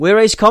We're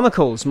Ace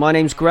Comicals. My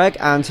name's Greg,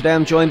 and today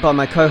I'm joined by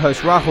my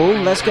co-host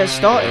Rahul. Let's get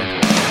started.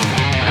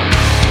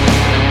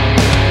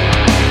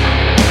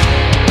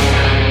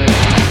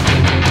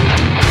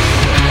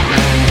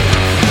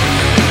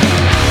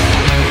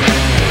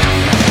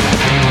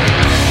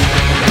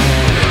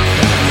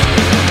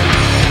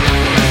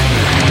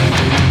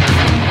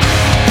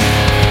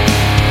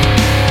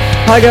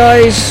 Hi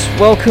guys,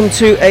 welcome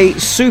to a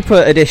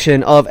super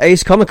edition of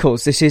Ace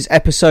Comicals. This is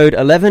episode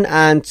 11,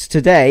 and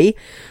today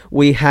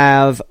we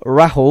have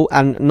Rahul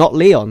and not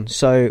Leon,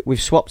 so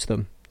we've swapped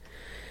them.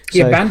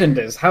 He abandoned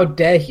us. How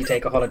dare he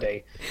take a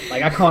holiday?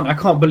 Like, I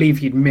can't believe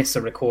he'd miss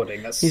a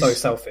recording. That's so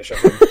selfish of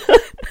him.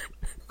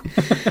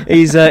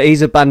 He's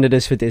abandoned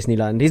us for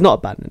Disneyland. He's not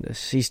abandoned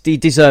us. He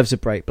deserves a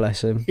break,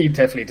 bless him. He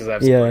definitely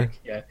deserves a break.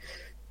 Yeah.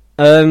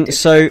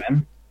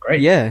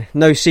 Great. Yeah,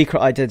 no secret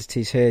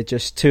identities here,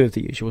 just two of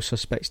the usual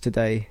suspects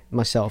today,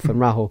 myself and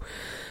Rahul.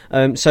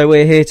 So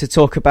we're here to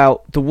talk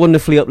about the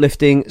wonderfully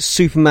uplifting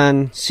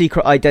Superman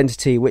Secret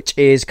Identity, which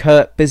is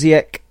Kurt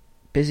Busiek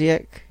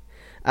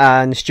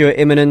and Stuart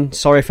Immonen.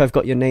 Sorry if I've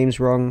got your names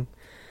wrong.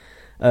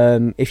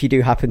 If you do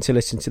happen to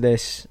listen to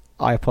this,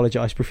 I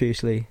apologise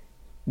profusely.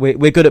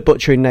 We're good at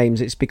butchering names.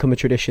 It's become a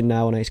tradition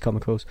now on Ace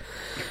Comicals.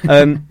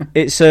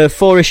 It's a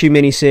 4-issue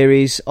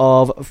miniseries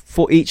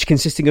each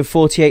consisting of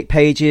 48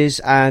 pages,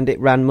 and it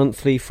ran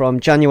monthly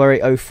from January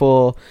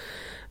 2004,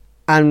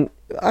 and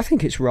I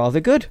think it's rather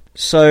good.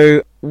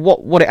 So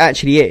what it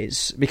actually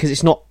is, because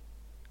it's not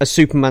a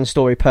Superman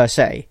story per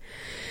se,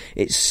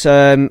 it's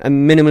a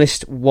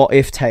minimalist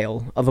what-if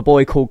tale of a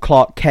boy called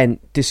Clark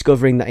Kent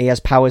discovering that he has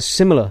powers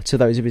similar to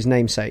those of his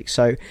namesake.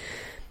 So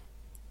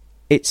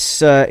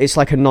it's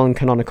like a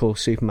non-canonical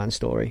Superman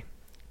story.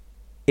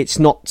 It's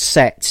not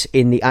set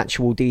in the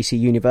actual DC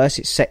universe,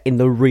 it's set in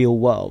the real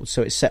world.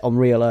 So it's set on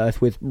real Earth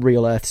with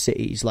real Earth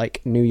cities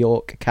like New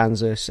York,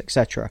 Kansas,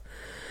 etc.,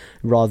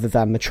 rather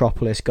than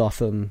Metropolis,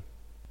 Gotham.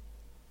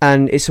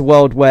 And it's a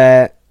world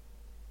where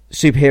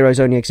superheroes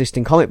only exist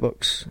in comic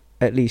books,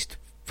 at least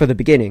for the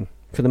beginning,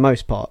 for the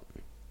most part.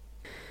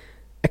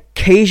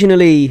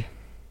 Occasionally,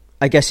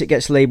 I guess it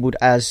gets labelled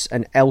as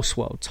an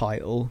Elseworld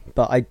title,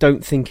 but I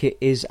don't think it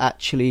is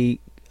actually.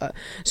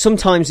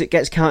 Sometimes it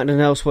gets counted an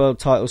Elseworld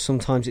title,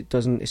 sometimes it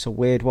doesn't. It's a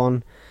weird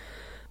one.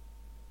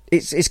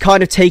 It's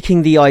kind of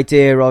taking the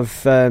idea of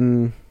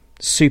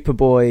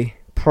Superboy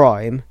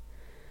Prime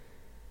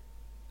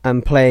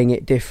and playing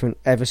it different,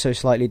 ever so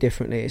slightly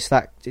differently.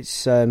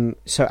 So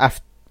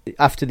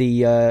after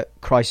the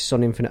Crisis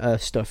on Infinite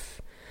Earth stuff,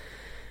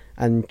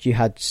 and you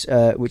had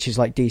which is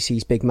like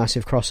DC's big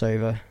massive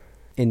crossover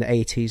in the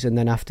 80s, and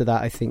then after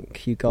that I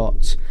think you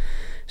got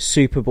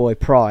Superboy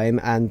Prime,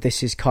 and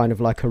this is kind of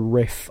like a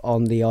riff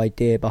on the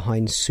idea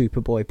behind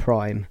Superboy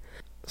Prime.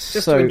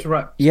 Just to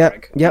interrupt,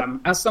 Greg,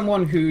 as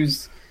someone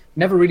who's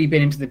never really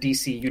been into the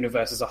DC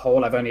universe as a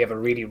whole, I've only ever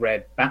really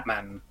read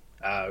Batman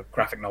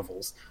graphic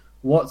novels.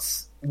 What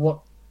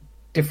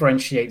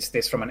differentiates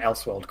this from an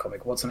Elseworld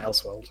comic? What's an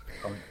Elseworld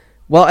comic?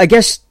 Well, I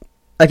guess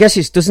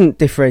it doesn't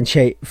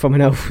differentiate from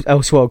an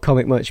Elseworld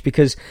comic much,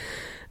 because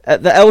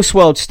the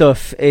Elseworld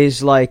stuff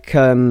is like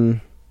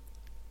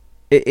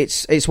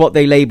it's what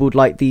they labelled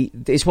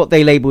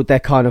their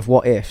kind of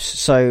what ifs.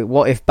 So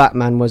what if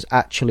Batman was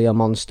actually a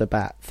monster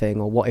bat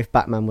thing, or what if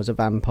Batman was a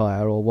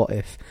vampire, or what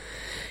if,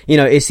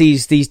 it's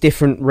these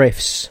different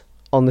riffs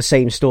on the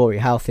same story,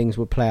 how things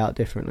would play out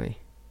differently.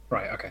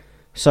 Right. Okay.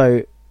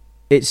 So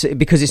it's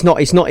because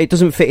it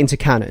doesn't fit into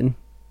canon,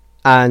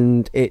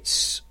 and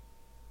it's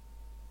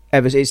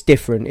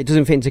different. It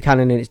doesn't fit into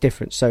canon and it's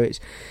different. So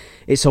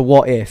it's a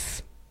what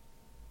if.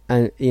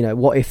 And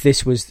what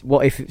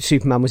if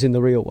Superman was in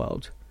the real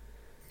world?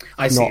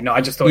 I see. No, I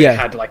just thought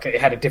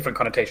it had a different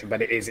connotation, but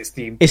it is.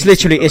 It's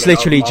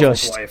literally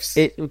just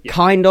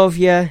kind of,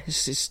 yeah.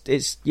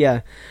 It's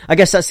yeah. I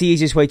guess that's the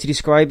easiest way to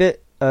describe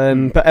it.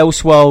 But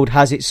Elseworld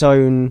has its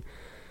own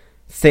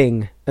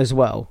thing as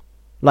well.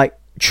 Like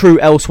true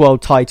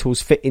Elseworld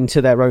titles fit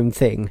into their own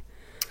thing.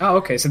 Oh,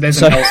 okay. So there's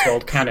an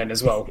Elseworld canon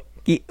as well.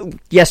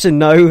 Yes and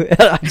no.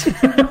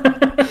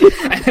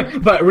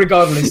 But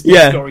regardless,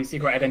 the story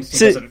Secret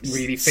Identity doesn't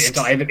really fit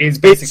into either. It is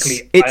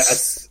basically a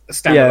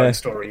standalone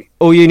story.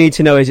 All you need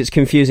to know is it's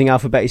confusing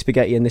alphabet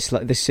spaghetti, and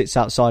this sits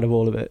outside of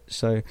all of it.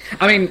 So,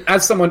 I mean,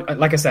 as someone,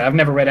 like I said, I've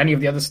never read any of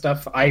the other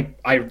stuff. I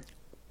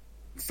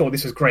thought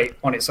this was great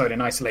on its own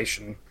in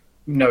isolation,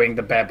 knowing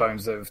the bare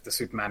bones of the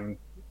Superman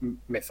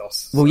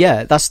mythos. Well,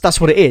 yeah, that's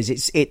what it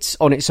is. It's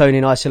on its own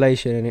in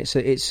isolation, and it's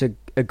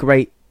a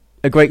great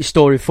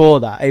story for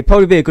that. It'd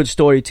probably be a good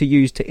story to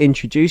use to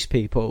introduce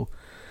people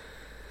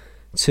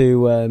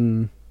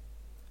to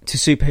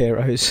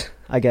superheroes,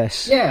 I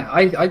guess. Yeah,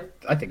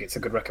 I think it's a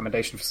good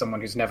recommendation for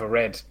someone who's never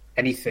read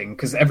anything,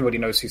 because everybody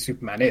knows who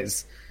Superman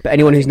is. But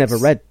anyone who's never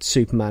read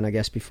Superman, I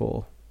guess,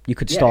 before, you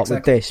could start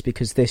with this,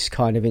 because this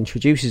kind of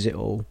introduces it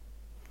all.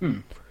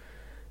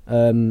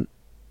 And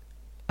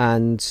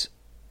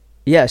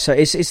yeah, so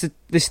it's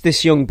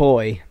this young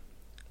boy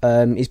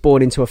is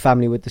born into a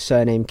family with the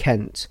surname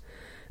Kent.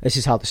 This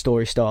is how the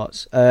story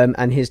starts.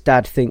 And his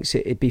dad thinks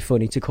it'd be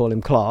funny to call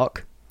him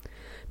Clark,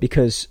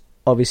 because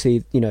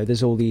obviously, you know,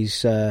 there's all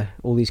these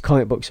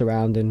comic books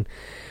around and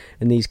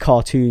these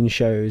cartoon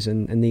shows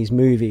and these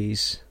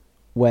movies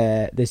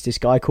where there's this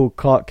guy called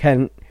Clark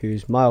Kent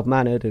who's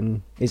mild-mannered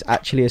and is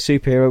actually a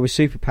superhero with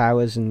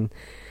superpowers, and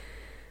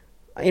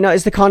you know,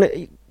 it's the kind of,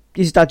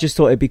 his dad just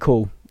thought it'd be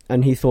cool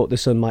and he thought the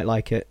son might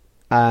like it.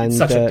 And it's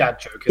such a dad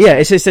joke. Yeah,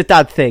 it's a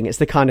dad thing. It's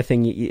the kind of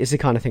thing. It's the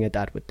kind of thing a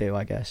dad would do,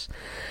 I guess.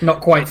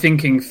 Not quite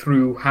thinking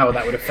through how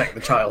that would affect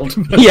the child.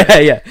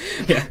 yeah.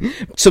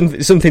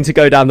 Something to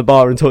go down the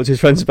bar and talk to his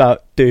friends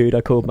about. Dude,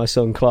 I called my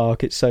son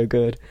Clark. It's so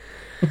good.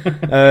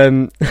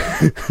 And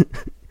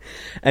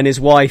his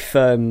wife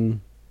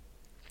thinks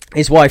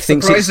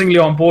surprisingly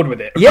on board with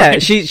it. Right? Yeah,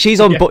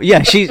 she's on board.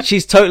 Yeah,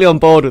 she's totally on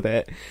board with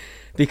it.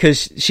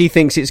 Because she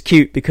thinks it's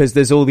cute because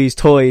there's all these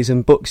toys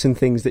and books and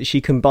things that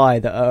she can buy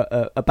that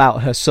are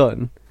about her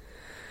son.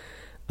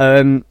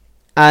 And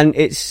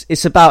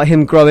it's about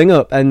him growing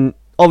up. And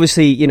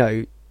obviously, you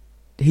know,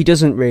 he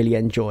doesn't really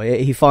enjoy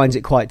it. He finds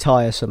it quite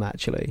tiresome,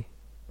 actually.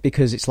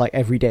 Because it's like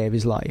every day of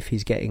his life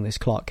he's getting this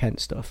Clark Kent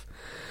stuff.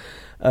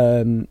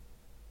 Until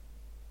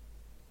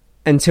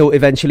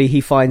eventually he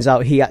finds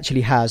out he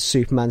actually has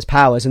Superman's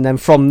powers. And then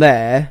from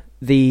there,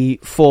 the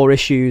 4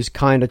 issues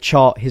kind of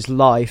chart his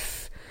life,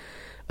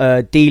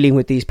 dealing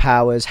with these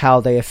powers, how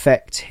they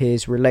affect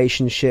his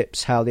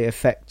relationships, how they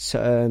affect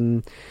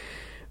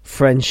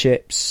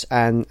friendships,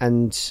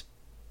 and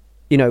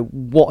you know,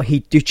 what he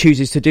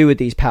chooses to do with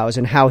these powers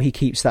and how he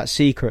keeps that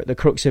secret. The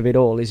crux of it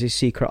all is his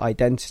secret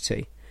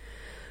identity,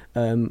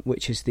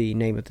 which is the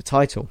name of the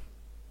title.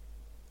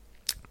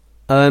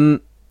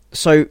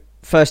 So,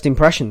 first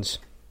impressions.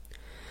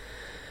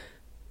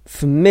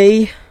 For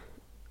me,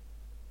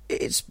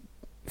 it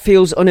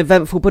feels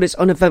uneventful, but it's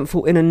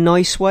uneventful in a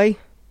nice way.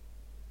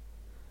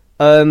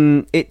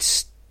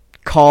 It's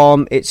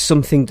calm, it's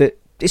something that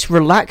it's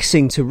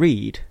relaxing to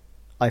read,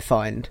 I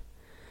find,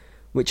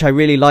 which I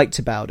really liked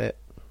about it,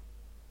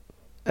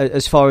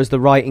 as far as the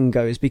writing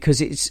goes, because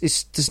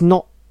there's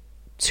not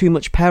too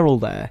much peril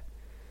there.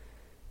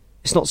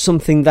 It's not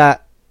something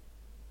that,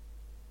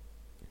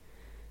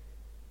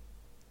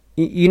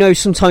 you know,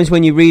 sometimes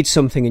when you read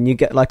something and you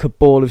get like a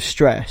ball of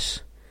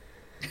stress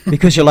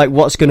because you're like,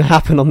 what's going to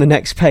happen on the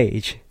next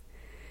page?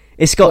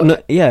 It's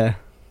got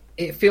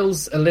It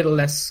feels a little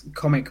less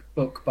comic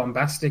book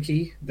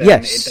bombastic-y than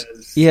it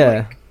does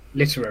like,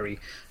 literary.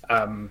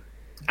 And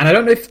I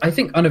don't know I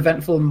think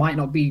uneventful might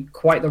not be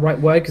quite the right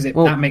word, because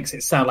that makes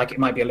it sound like it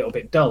might be a little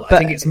bit dull. I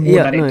think it's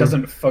more that it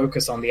doesn't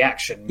focus on the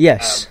action.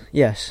 Yes.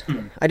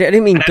 I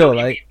didn't mean dull.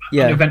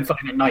 Uneventful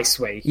in a nice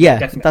way. Yeah,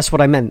 definitely. That's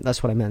what I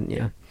meant,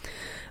 yeah.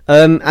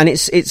 And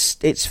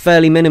it's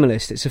fairly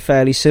minimalist. It's a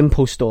fairly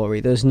simple story.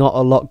 There's not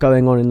a lot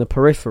going on in the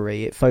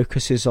periphery. It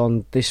focuses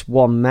on this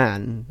one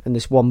man and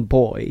this one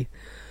boy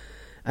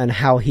and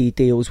how he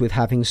deals with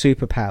having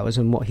superpowers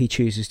and what he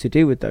chooses to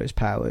do with those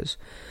powers.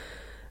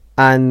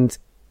 And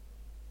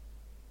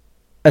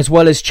as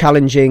well as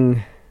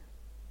challenging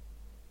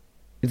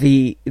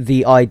the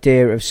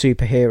idea of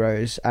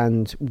superheroes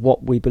and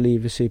what we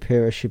believe a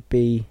superhero should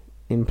be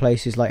in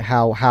places like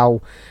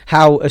how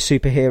a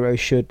superhero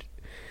should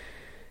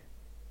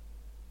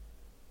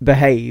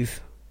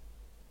behave,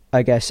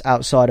 I guess,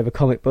 outside of a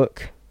comic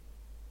book,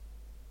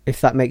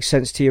 if that makes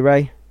sense to you,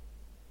 Ray.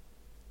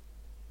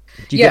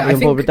 Do you get me on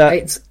board with that?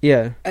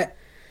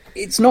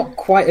 It's not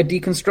quite a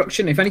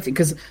deconstruction, if anything,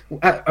 because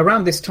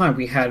around this time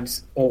we had,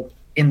 or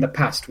in the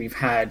past we've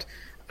had,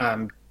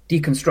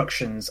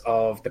 deconstructions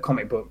of the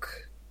comic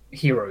book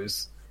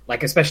heroes.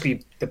 Like,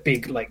 especially the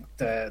big, like,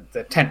 the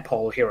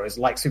tentpole heroes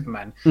like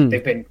Superman.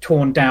 They've been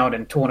torn down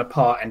and torn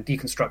apart and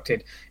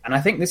deconstructed. And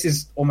I think this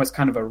is almost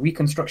kind of a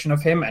reconstruction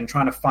of him and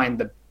trying to find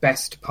the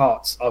best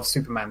parts of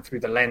Superman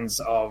through the lens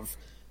of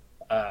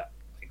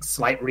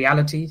slight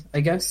reality, I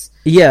guess.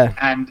 Yeah.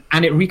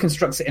 And it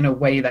reconstructs it in a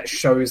way that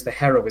shows the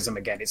heroism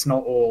again. It's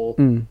not all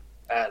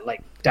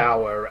like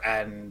dour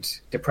and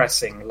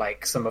depressing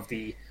like some of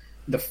the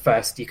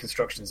first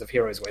deconstructions of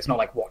heroes, where it's not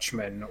like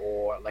Watchmen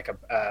or like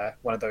a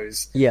one of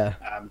those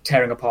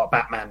tearing apart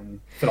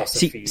Batman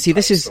philosophy. See,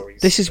 this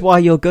is why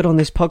you're good on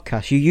this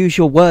podcast. You use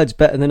your words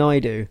better than I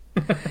do,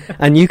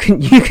 and you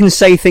can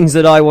say things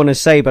that I want to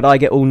say, but I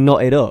get all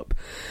knotted up.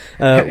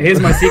 Here's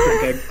my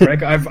secret,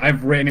 Greg.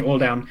 I've written it all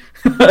down.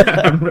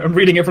 I'm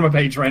reading it from a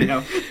page right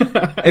now.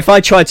 If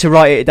I tried to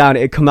write it down,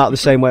 it'd come out the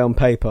same way on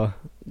paper.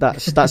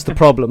 That's the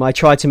problem. I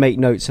try to make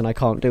notes and I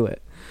can't do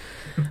it.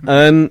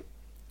 And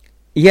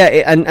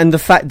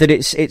the fact that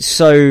it's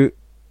so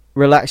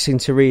relaxing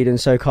to read and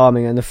so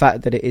calming, and the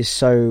fact that it is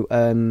so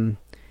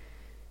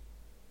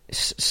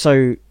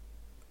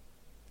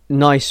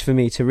nice for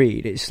me to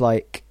read. It's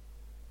like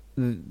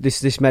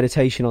this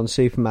meditation on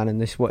Superman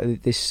and this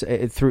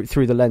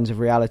through the lens of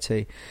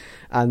reality,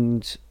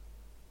 and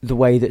the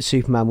way that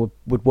Superman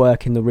would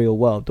work in the real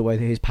world, the way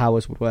that his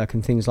powers would work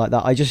and things like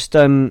that. I just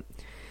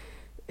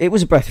it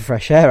was a breath of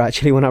fresh air,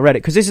 actually, when I read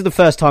it, because this is the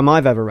first time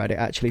I've ever read it,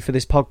 actually, for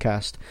this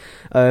podcast.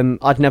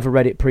 I'd never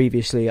read it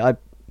previously.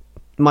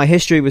 My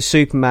history with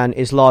Superman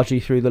is largely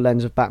through the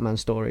lens of Batman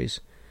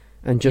stories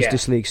and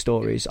Justice League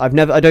stories. I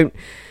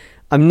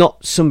I'm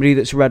not somebody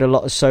that's read a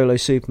lot of solo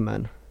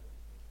Superman.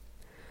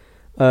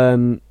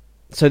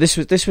 So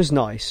this was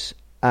nice,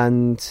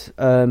 and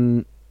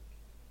I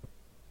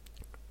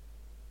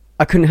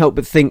couldn't help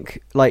but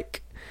think,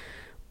 like,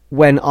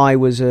 when I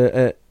was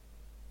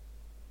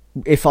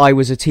if I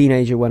was a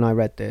teenager when I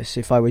read this,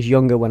 if I was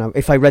younger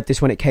if I read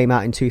this when it came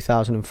out in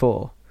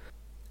 2004,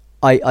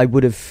 I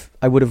would have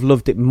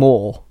loved it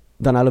more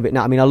than I love it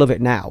now. I mean, I love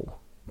it now,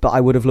 but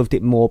I would have loved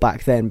it more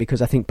back then,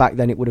 because I think back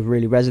then it would have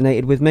really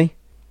resonated with me.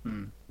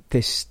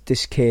 This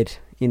kid,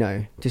 you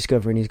know,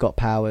 discovering he's got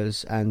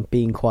powers and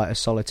being quite a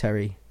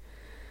solitary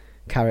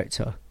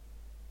character.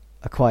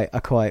 I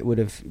quite would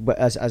have,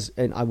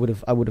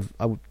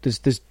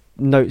 there's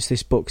notes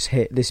this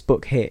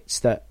book hits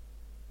that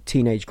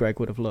teenage Greg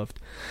would have loved.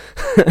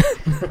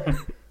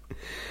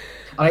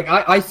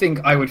 I think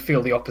I would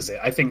feel the opposite.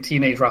 I think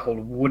teenage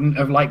Rahul wouldn't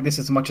have liked this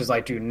as much as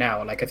I do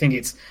now. Like, I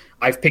think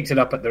I've picked it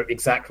up at the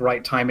exact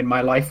right time in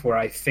my life, where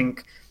I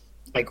think,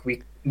 like,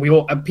 we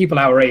all, people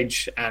our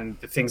age and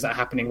the things that are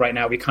happening right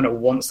now, we kind of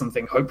want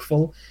something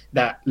hopeful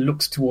that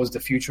looks towards the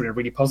future in a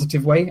really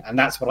positive way. And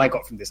that's what I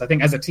got from this. I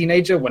think as a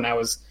teenager, when I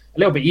was a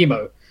little bit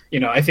emo, you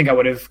know, I think I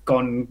would have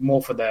gone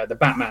more for the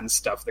Batman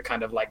stuff, the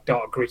kind of like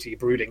dark, gritty,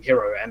 brooding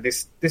hero. And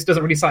this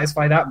doesn't really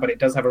satisfy that, but it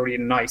does have a really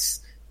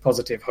nice,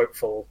 positive,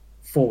 hopeful,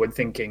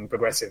 forward-thinking,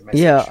 progressive message.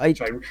 Yeah, which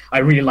I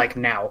really like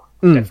now,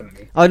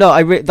 definitely. I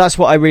know. That's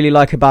what I really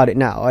like about it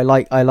now. I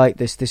like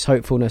this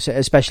hopefulness,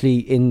 especially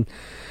in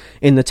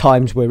the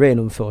times we're in,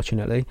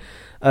 unfortunately.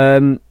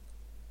 And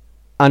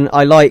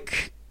I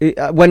like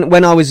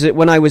when I was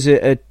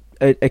a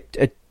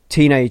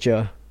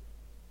teenager,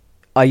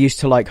 I used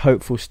to like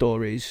hopeful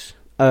stories.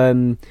 I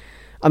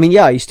mean,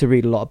 yeah, I used to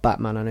read a lot of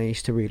Batman, and I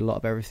used to read a lot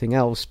of everything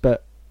else,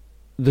 but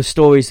the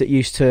stories that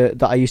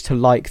I used to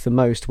like the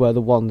most were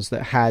the ones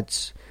that had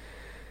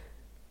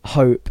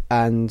hope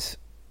and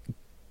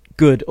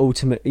good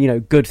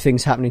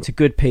things happening to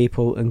good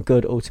people and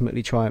good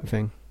ultimately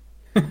triumphing.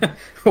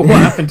 What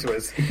happened to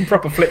us?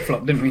 Proper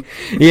flip-flop, didn't we?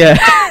 Yeah.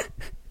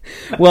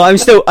 Well,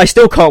 I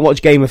still can't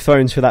watch Game of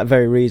Thrones for that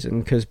very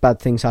reason, because bad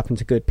things happen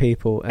to good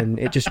people, and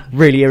it just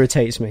really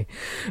irritates me.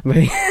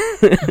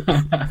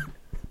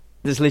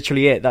 That's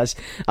literally it.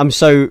 I'm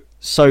so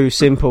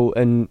simple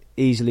and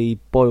easily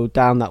boiled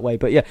down that way.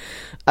 But yeah,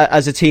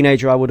 as a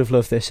teenager, I would have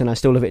loved this, and I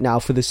still love it now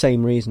for the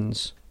same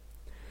reasons,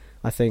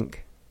 I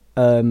think.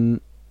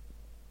 And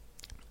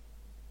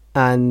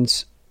I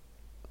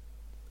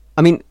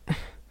mean,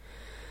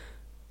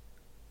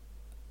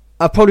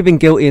 I've probably been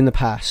guilty in the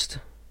past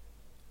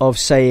of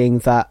saying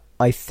that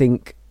I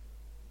think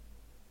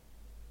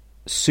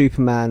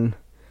Superman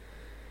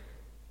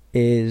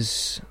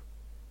is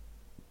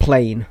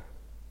plain.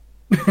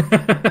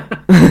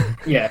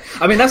 Yeah,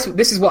 I mean,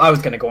 this is what I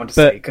was going to go on to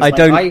but say. Cause,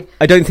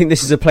 I don't think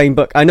this is a plain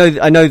book. I know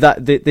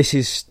that this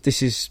is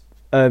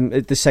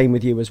the same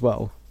with you as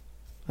well.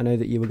 I know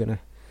that you were gonna.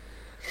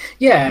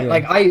 Yeah,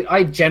 like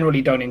I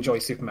generally don't enjoy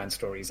Superman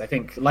stories. I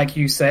think, like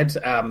you said,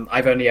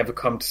 I've only ever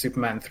come to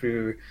Superman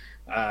through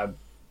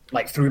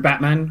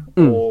Batman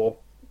or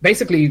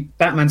basically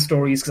Batman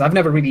stories, because I've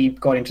never really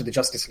got into the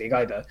Justice League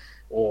either,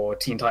 or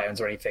Teen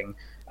Titans or anything.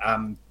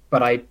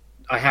 But I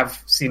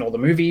have seen all the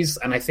movies,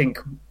 and I think,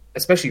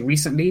 especially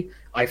recently,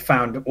 I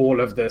found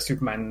all of the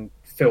Superman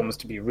films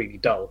to be really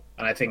dull.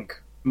 And I think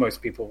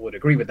most people would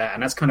agree with that.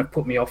 And that's kind of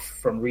put me off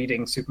from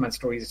reading Superman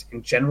stories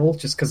in general,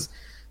 just because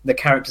the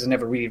characters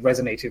never really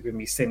resonated with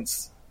me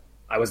since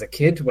I was a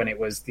kid, when it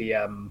was the...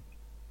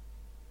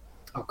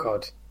 oh,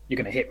 God, you're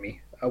going to hit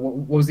me.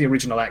 What was the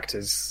original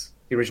actors,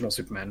 the original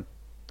Superman?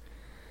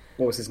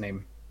 What was his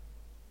name?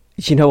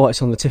 You know what?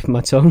 It's on the tip of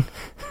my tongue.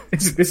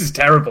 This is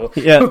terrible.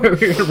 Yeah. We're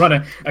going to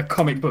run a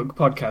comic book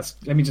podcast.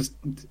 Let me just...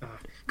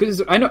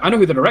 Because I know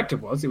who the director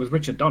was. It was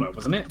Richard Donner,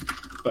 wasn't it?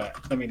 But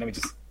let me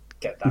just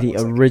get that. The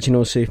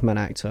original Superman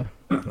actor.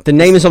 The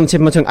name is on the tip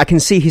of my tongue. I can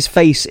see his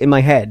face in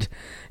my head.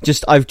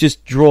 I've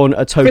just drawn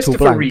a total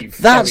blank. Reeve.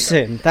 That's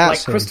him.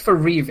 That's him. Christopher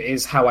Reeve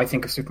is how I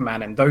think of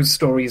Superman, and those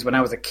stories when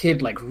I was a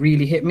kid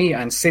really hit me,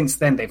 and since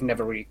then they've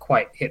never really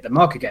quite hit the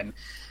mark again.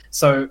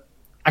 So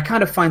I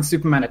kind of find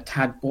Superman a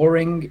tad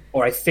boring,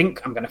 or I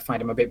think I'm going to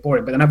find him a bit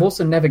boring. But then I've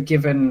also never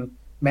given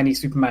many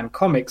Superman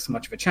comics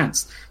much of a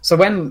chance. So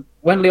when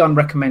Leon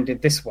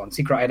recommended this one,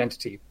 Secret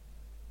Identity,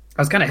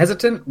 I was kind of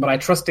hesitant, but I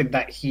trusted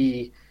that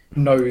he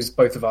knows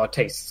both of our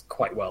tastes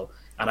quite well.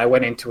 And I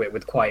went into it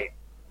with quite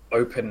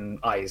open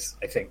eyes,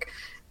 I think.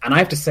 And I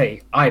have to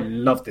say, I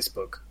love this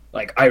book.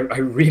 Like, I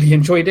really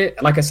enjoyed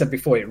it. Like I said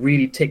before, it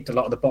really ticked a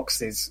lot of the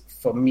boxes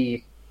for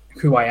me,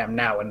 who I am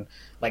now, and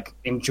like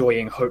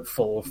enjoying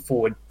hopeful,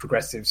 forward,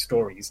 progressive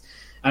stories.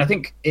 And I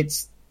think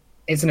it's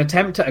an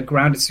attempt at a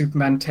grounded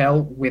Superman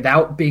tale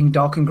without being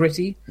dark and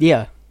gritty.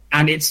 Yeah.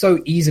 And it so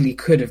easily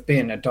could have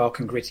been a dark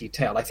and gritty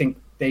tale. I think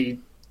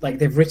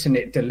they've written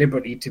it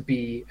deliberately to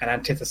be an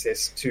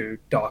antithesis to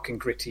dark and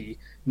gritty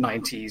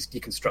 90s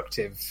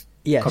deconstructive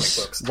comic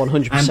books.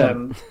 100%.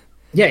 And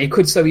yeah, it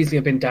could so easily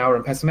have been dour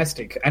and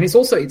pessimistic. And it's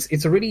also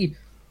it's a really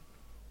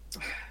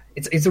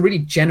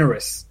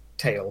generous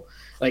tale.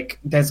 like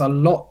there's a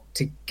lot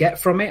to get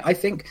from it, I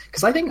think,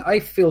 because I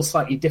feel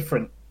slightly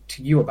different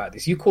to you about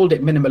this. You called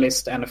it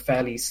minimalist and a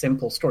fairly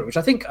simple story, which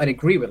I think I'd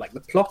agree with. Like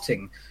the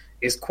plotting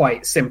is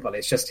quite simple.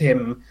 It's just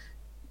him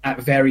at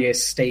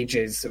various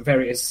stages,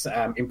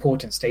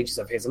 important stages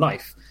of his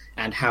life,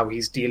 and how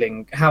he's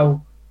dealing,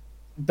 how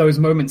those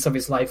moments of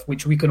his life,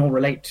 which we can all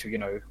relate to, you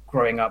know,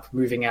 growing up,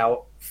 moving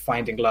out,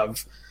 finding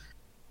love,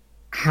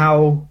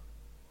 how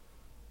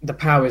the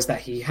powers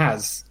that he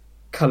has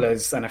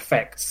colors and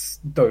affects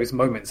those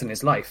moments in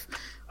his life.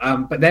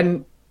 But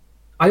then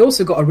I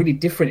also got a really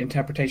different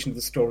interpretation of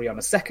the story on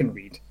a second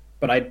read,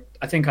 but I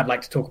think I'd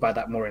like to talk about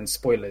that more in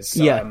spoilers.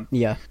 So,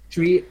 yeah.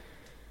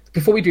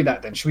 Before we do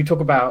that then, should we talk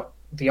about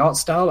the art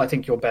style? I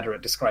think you're better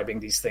at describing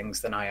these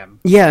things than I am.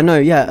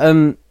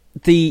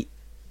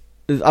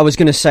 I was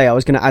going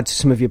to add to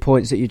some of your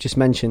points that you just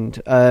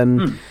mentioned.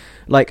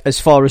 Like, as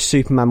far as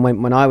Superman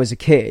went when I was a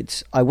kid,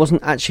 I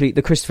wasn't actually...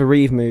 The Christopher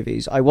Reeve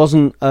movies, I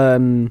wasn't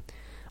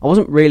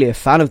really a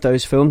fan of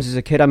those films as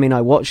a kid. I mean,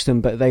 I watched them,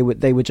 but they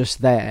were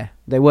just there.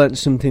 They weren't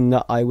something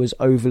that I was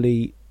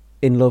overly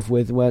in love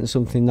with. They weren't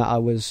something that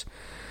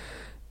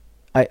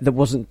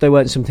they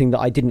weren't something that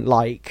I didn't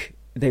like.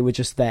 They were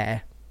just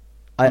there.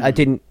 I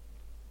didn't...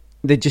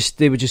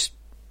 They were just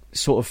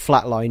sort of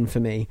flatline for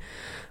me.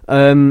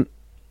 And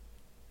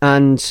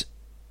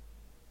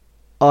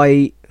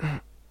I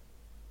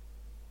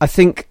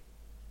think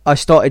I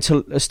started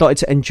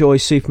to enjoy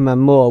Superman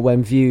more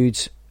when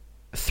viewed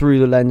through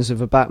the lens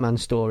of a Batman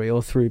story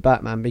or through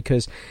Batman,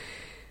 because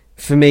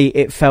for me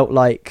it felt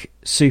like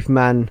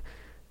Superman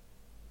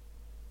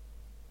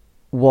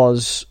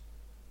was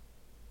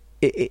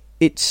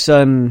it's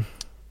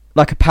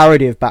like a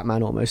parody of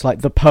Batman, almost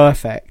like the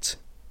perfect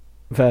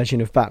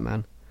version of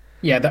Batman.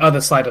 Yeah, the other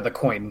side of the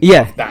coin.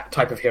 Yeah, of that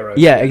type of hero.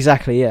 Yeah,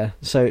 exactly. Yeah.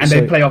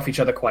 They play off each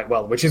other quite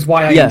well, which is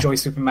why I enjoy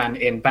Superman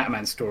in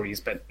Batman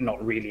stories, but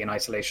not really in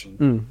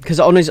isolation. Because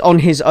on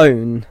his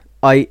own,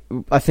 I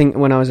think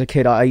when I was a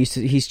kid,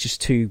 he's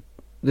just too.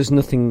 There's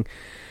nothing.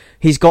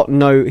 He's got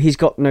no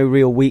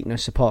real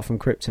weakness apart from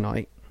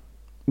kryptonite,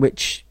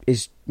 which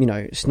is, you know,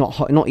 it's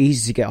not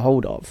easy to get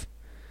hold of.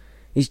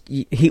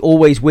 He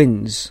always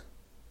wins.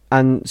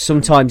 And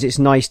sometimes it's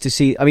nice to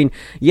see... I mean,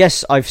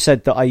 yes, I've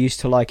said that I used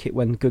to like it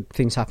when good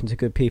things happen to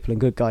good people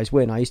and good guys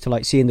win. I used to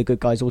like seeing the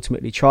good guys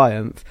ultimately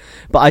triumph.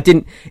 But I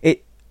didn't...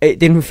 It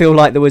didn't feel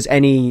like there was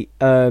any...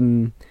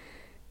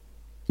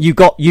 You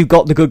got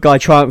the good guy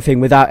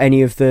triumphing without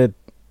any of the...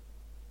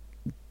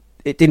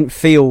 It didn't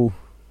feel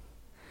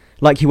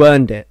like you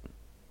earned it.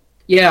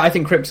 Yeah, I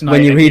think Kryptonite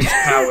when you read... his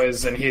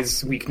powers and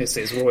his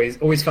weaknesses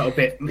always felt a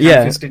bit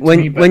ham-fisted to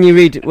me. But... when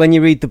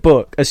you read the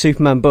book, a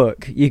Superman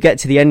book, you get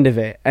to the end of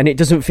it, and it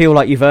doesn't feel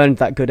like you've earned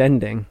that good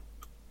ending.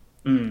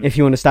 If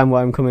you understand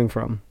where I'm coming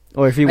from,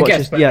 or if you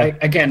watch,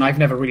 again, I've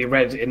never really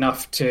read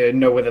enough to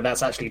know whether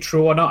that's actually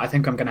true or not. I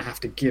think I'm going to have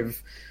to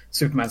give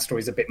Superman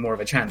stories a bit more of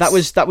a chance.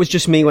 That was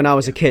just me when I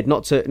was a kid,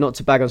 not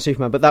to bag on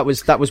Superman, but that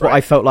was what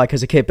I felt like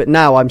as a kid. But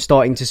now I'm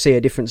starting to see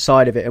a different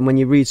side of it, and when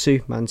you read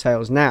Superman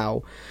tales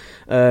now.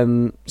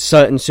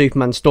 Certain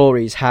Superman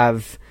stories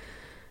have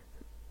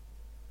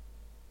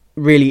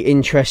really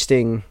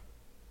interesting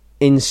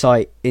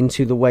insight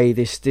into the way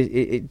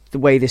the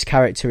way this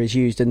character is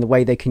used, and the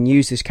way they can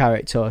use this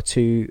character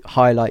to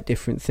highlight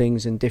different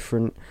things and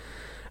different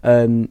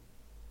to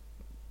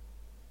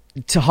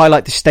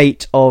highlight the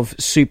state of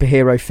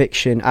superhero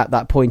fiction at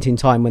that point in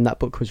time when that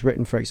book was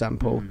written, for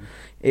example.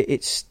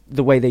 It's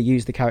the way they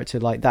use the character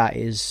like that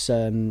is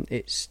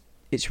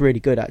it's really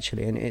good,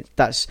 actually, and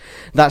that's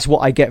what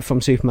I get from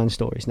Superman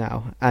stories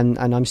now, and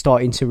I'm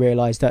starting to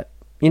realise that,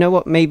 you know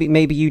what,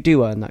 maybe you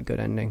do earn that good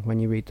ending when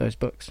you read those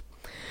books.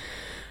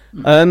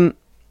 But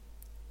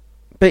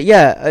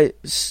yeah,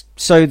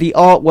 so the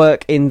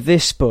artwork in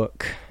this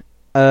book,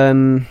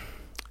 I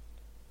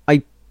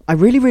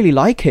really, really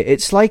like it.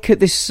 It's like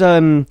this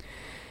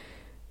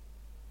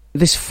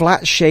this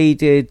flat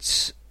shaded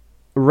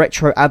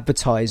retro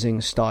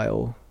advertising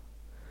style,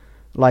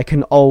 like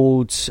an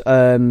old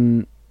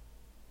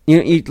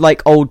you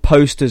like old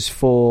posters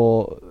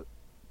for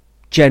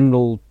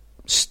general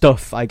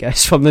stuff, I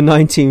guess, from the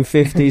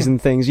 1950s and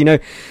things, you know,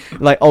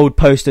 like old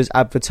posters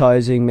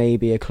advertising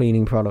maybe a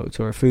cleaning product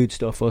or a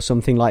foodstuff or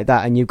something like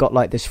that, and you've got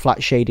like this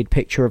flat shaded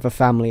picture of a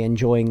family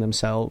enjoying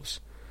themselves.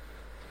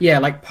 Yeah,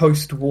 like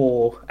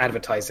post-war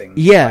advertising.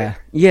 Yeah,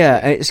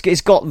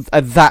 it's got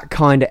that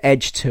kind of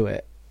edge to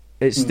it.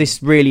 It's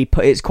this really,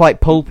 it's quite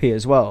pulpy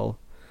as well,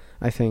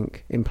 I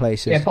think, in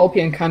places. Yeah,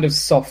 pulpy and kind of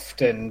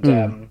soft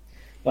and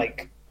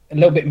like a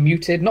little bit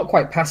muted, not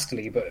quite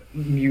pastel-y, but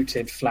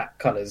muted, flat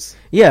colours.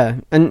 Yeah,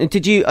 and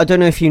I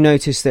don't know if you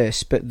noticed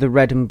this, but the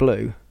red and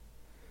blue,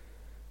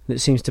 that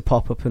seems to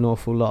pop up an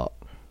awful lot.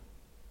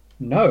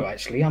 No,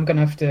 actually, I'm going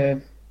to have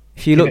to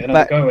if you look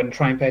back, go and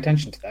try and pay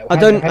attention to that.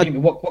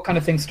 What kind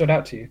of things stood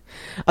out to you?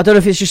 I don't know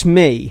if it's just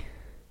me,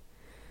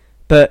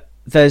 but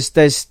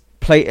there's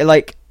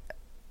like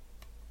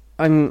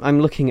I'm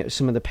looking at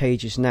some of the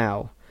pages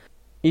now.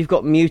 You've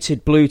got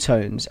muted blue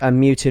tones and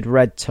muted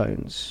red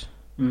tones.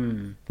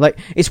 Like,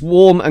 it's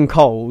warm and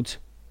cold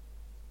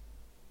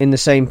in the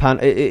same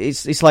panel.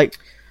 It's like,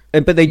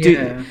 but they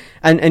do,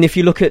 and if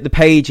you look at the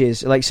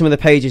pages, like some of the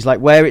pages, like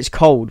where it's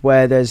cold,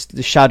 where there's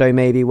the shadow,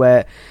 maybe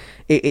where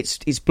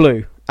it's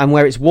blue, and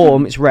where it's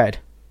warm, it's red,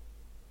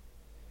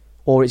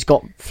 or it's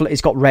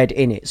got red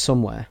in it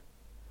somewhere.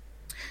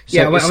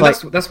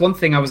 So that's one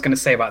thing I was going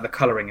to say about the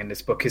coloring in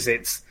this book is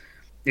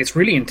it's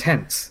really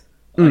intense.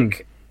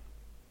 Like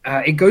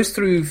it goes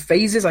through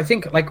phases. I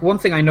think like one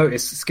thing I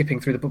noticed skipping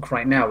through the book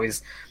right now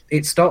is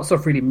it starts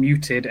off really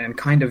muted and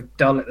kind of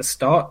dull at the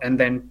start, and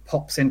then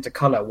pops into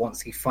color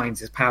once he finds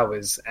his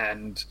powers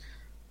and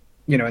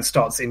and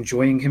starts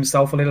enjoying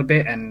himself a little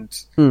bit. And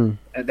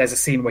there's a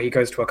scene where he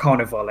goes to a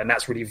carnival, and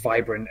that's really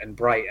vibrant and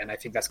bright. And I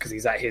think that's because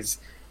he's at his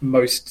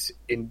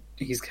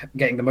he's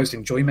getting the most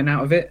enjoyment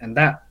out of it, and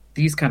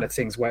these kind of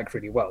things work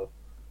really well.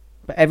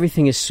 But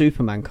everything is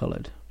Superman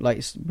coloured, like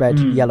it's red,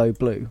 yellow,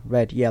 blue,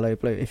 red, yellow,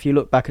 blue. If you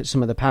look back at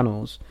some of the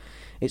panels,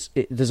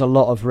 there's a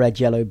lot of red,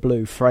 yellow,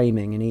 blue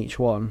framing in each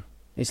one.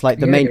 It's like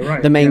the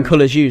main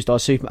colours used are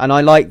Superman, and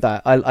I like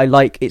that. I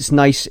like it's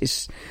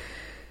nice.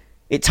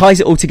 It ties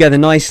it all together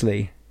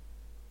nicely,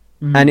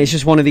 and it's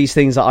just one of these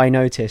things that I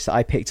noticed that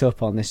I picked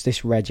up on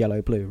this red,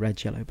 yellow, blue,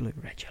 red, yellow, blue,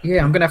 red, yellow.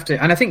 Yeah, I'm gonna have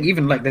to, and I think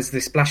even like there's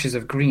splashes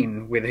of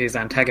green with his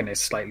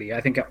antagonist slightly. I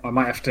think I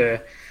might have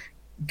to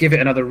give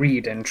it another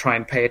read and try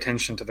and pay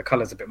attention to the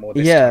colours a bit more.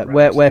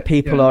 Where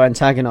people are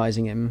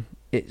antagonising him,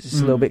 it's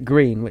a little bit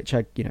green, which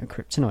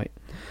kryptonite.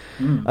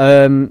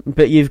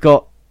 But you've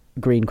got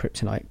green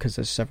kryptonite because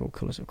there's several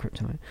colours of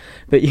kryptonite.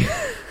 But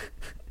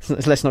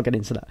let's not get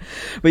into that.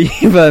 But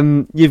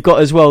you've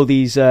got as well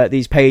these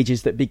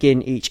pages that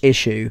begin each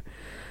issue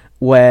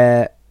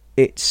where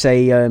it's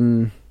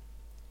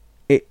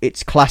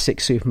it's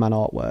classic Superman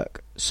artwork.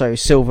 So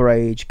Silver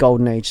Age,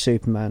 Golden Age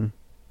Superman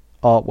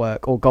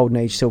artwork, or Golden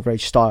Age, Silver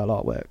Age style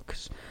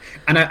artwork.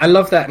 And I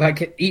love that,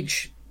 like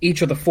each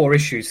of the 4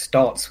 issues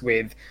starts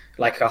with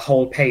like a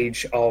whole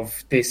page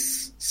of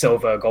this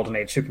Silver Golden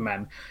Age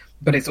Superman,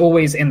 but it's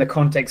always in the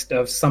context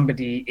of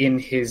somebody in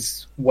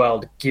his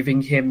world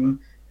giving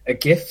him a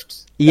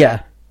gift.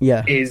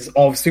 Is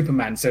of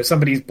Superman. So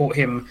somebody's bought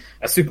him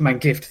a Superman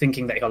gift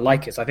thinking that he'll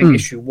like it. So I think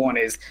issue 1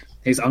 is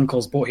his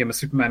uncle's bought him a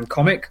Superman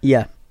comic.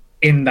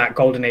 In that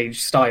Golden Age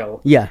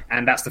style.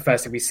 And that's the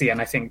first thing we see. And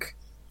I think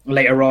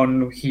later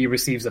on, he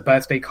receives a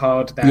birthday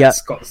card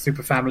that's got the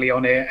Super Family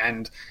on it,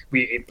 and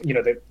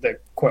the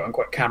quote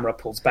unquote camera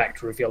pulls back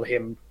to reveal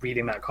him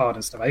reading that card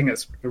and stuff. I think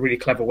that's a really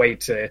clever way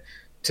to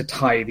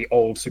tie the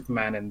old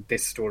Superman and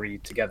this story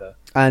together.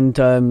 And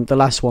the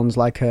last one's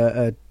like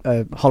a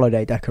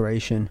holiday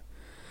decoration,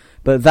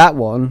 but that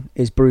one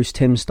is Bruce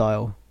Timm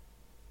style.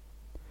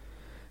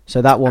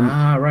 So that one,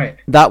 right.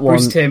 That one,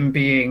 Bruce Timm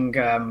being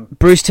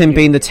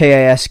the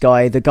TAS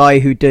guy, the guy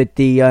who did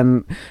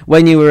the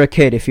when you were a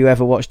kid, if you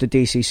ever watched a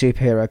DC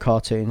superhero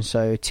cartoon,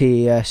 so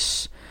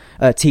TAS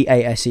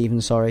even,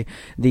 sorry,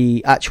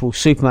 the actual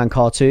Superman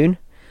cartoon,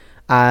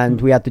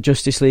 and we had the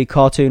Justice League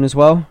cartoon as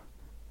well.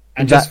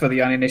 And just for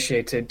the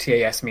uninitiated,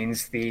 TAS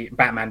means the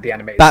Batman, the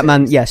animated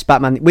Batman, series. Yes,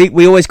 Batman.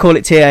 We always call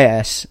it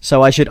TAS,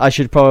 so I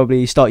should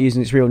probably start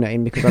using its real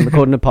name because I'm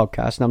recording a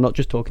podcast and I'm not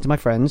just talking to my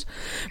friends.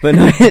 But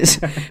no, it's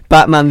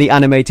Batman, the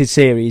animated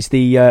series,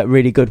 the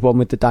really good one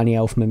with the Danny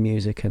Elfman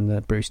music and the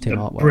Bruce Timm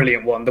artwork.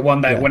 Brilliant one. The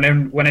one that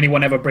when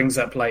anyone ever brings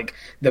up like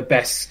the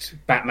best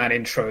Batman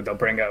intro, they'll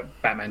bring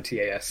up Batman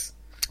TAS.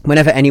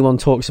 Whenever anyone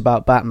talks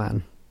about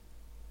Batman,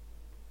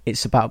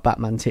 it's about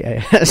Batman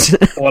TAS.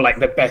 Or like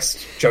the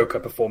best Joker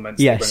performance.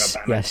 Yes, bring up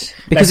Batman. Yes.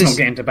 Because let's not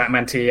get into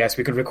Batman TAS.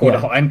 We could record a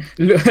whole... And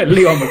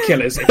Leon would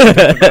kill us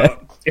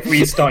if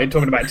we started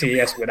talking about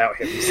TAS without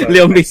him. So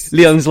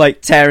Leon's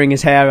like tearing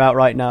his hair out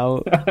right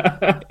now,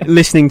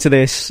 listening to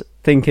this,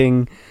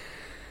 thinking,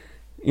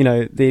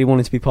 that he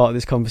wanted to be part of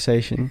this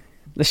conversation.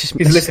 He's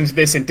listening to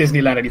this in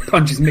Disneyland and he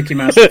punches Mickey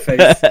Mouse in the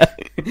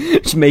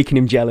face. Just making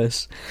him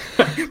jealous.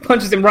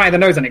 Punches him right in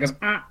the nose and he goes,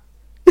 ah.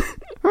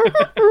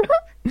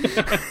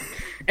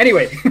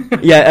 Anyway.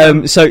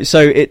 So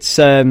it's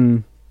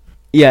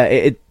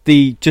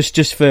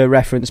just for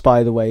reference,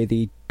 by the way,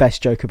 the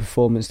best Joker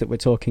performance that we're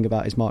talking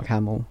about is Mark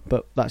Hamill,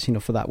 but that's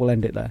enough for that. We'll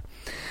end it there.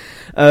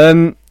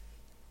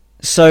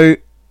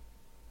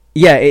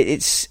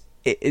 It's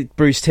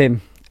Bruce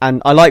Timm,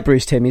 and I like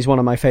Bruce Timm. He's one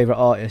of my favourite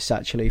artists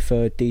actually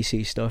for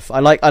DC stuff. I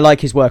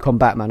like his work on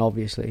Batman,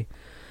 obviously.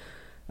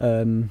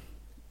 And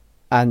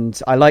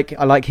I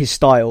like his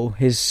style,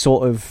 his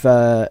sort of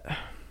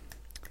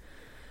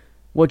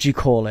what do you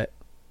call it?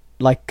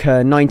 Like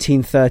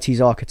 1930s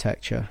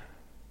architecture.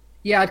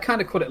 Yeah, I'd kind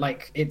of call it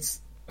like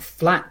it's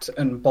flat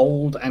and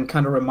bold and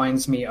kind of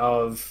reminds me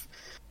of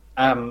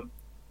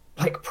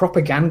like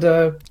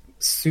propaganda,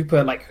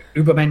 super like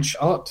Ubermensch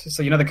art.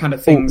 So the kind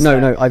of things.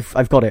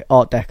 I've got it.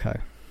 Art Deco.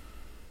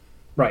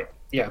 Right.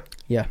 Yeah.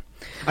 Yeah.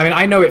 I mean,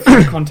 I know it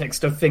from the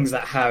context of things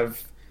that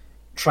have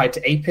tried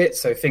to ape it.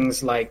 So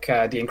things like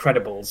The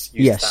Incredibles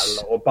uses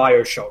that a lot, or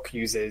BioShock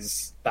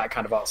uses that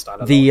kind of art style a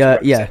lot.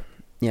 Yeah.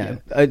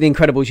 The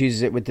Incredibles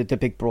uses it with the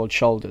big broad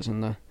shoulders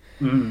and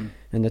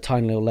the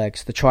tiny little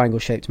legs, the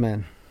triangle-shaped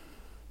men.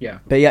 Yeah,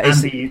 but yeah,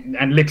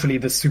 and literally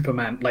the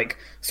Superman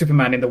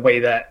in the way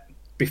that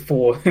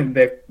before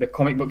the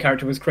comic book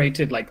character was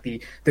created, like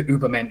the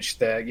Ubermensch,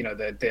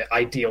 the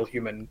ideal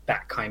human,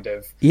 that kind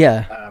of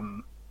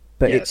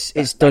but it's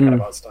done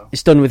kind of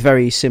it's done with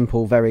very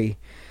simple, very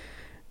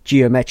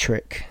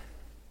geometric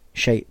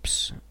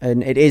shapes,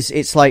 and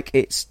it's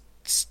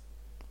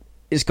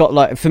got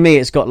like, for me,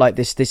 it's got like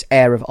this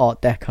air of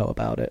Art Deco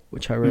about it,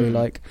 which I really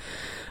like.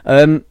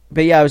 But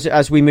yeah,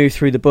 as we move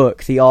through the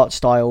book, the art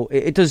style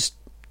it's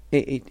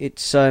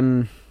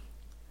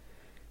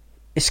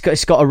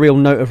got a real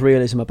note of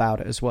realism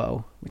about it as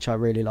well, which I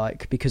really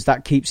like, because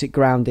that keeps it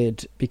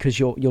grounded, because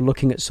you're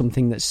looking at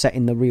something that's set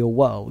in the real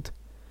world,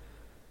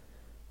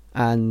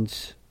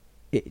 and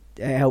it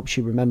helps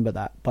you remember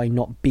that by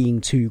not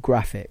being too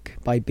graphic,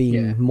 by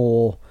being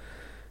more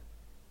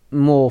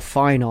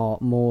fine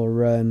art, more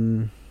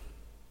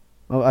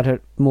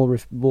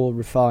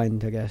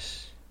refined, I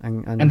guess.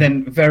 And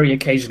then very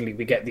occasionally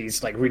we get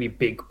these like really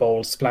big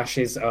bold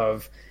splashes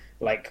of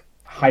like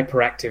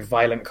hyperactive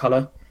violent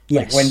color.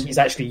 Yes. Like when he's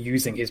actually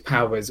using his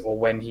powers, or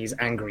when he's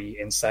angry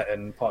in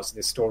certain parts of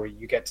the story,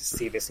 you get to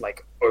see this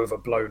like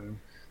overblown,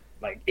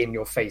 like in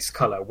your face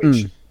color,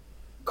 which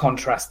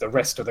contrasts the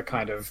rest of the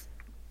kind of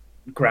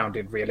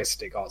grounded,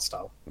 realistic art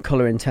style.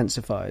 Color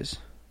intensifies.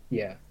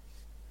 Yeah.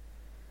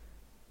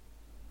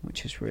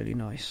 Which is really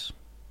nice.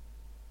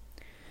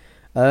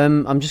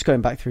 I'm just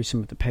going back through some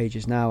of the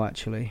pages now,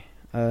 actually.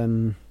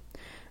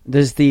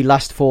 There's the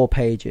last 4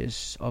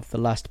 pages of the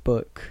last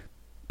book,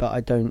 but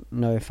I don't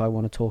know if I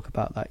want to talk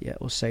about that yet,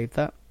 or save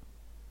that.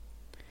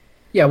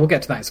 Yeah, we'll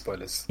get to that in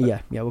spoilers. Yeah,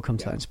 we'll come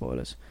to that in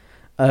spoilers.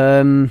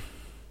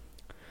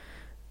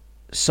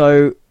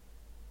 So,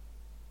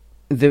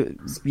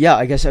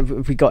 I guess,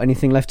 have we got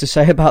anything left to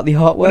say about the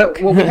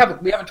artwork? Well, we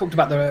haven't talked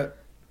about the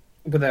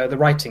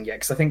writing yet,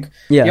 because I think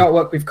the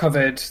artwork we've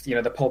covered,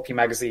 the pulpy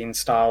magazine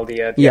style,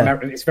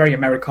 it's very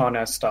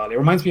Americana style. It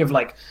reminds me of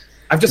like,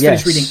 I've just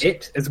finished reading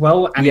It as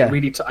well, and it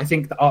really I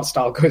think the art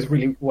style goes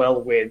really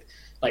well with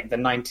like the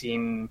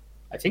 1950s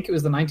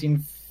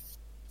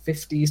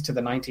to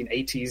the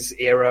 1980s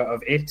era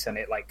of It, and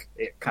it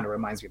kind of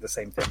reminds me of the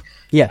same thing.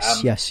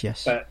 Yes.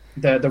 But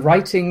the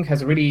writing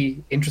has a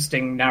really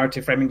interesting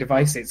narrative framing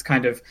device. It's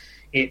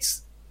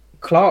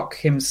Clark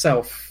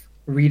himself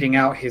reading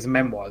out his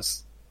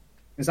memoirs.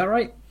 Is that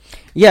right?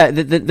 Yeah,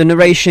 the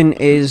narration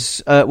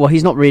is...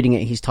 he's not reading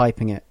it, he's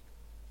typing it.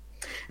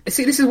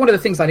 See, this is one of the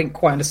things I didn't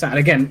quite understand. And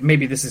again,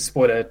 maybe this is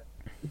spoiler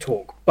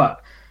talk,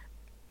 but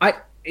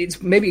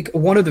it's maybe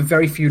one of the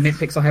very few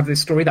nitpicks I have of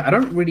this story, that I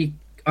don't really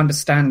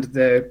understand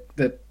the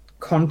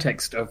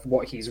context of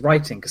what he's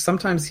writing. Because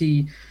sometimes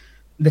the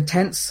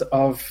tense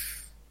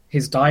of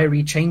his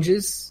diary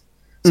changes.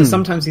 So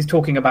sometimes he's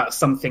talking about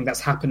something that's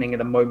happening in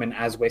the moment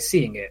as we're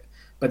seeing it.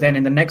 But then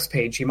in the next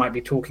page, he might be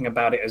talking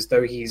about it as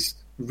though he's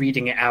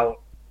reading it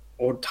out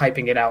or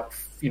typing it out,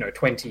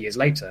 20 years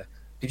later.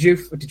 Did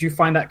you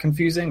find that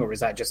confusing, or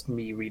is that just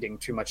me reading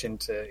too much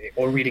into it,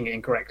 or reading it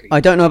incorrectly? I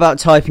don't know about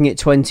typing it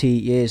 20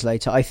 years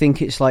later. I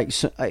think it's like,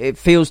 it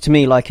feels to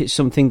me like it's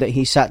something that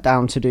he sat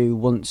down to do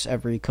once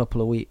every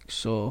couple of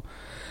weeks, or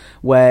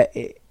where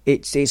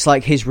it's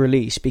like his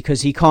release,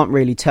 because he can't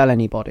really tell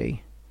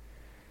anybody.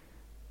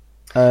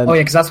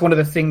 Because that's one of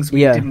the things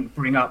we didn't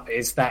bring up,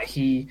 is that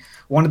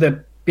one of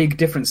the big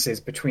differences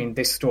between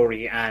this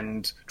story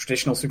and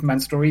traditional Superman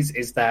stories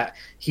is that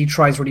he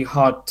tries really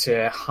hard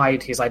to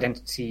hide his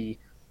identity,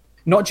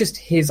 not just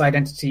his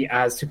identity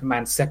as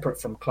Superman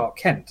separate from Clark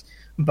Kent,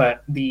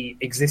 but the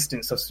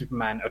existence of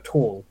Superman at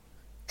all.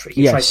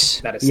 He tries to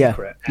keep that a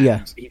secret,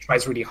 and he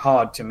tries really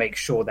hard to make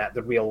sure that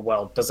the real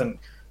world doesn't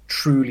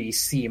truly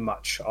see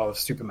much of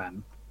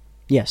Superman.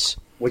 Yes.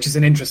 Which is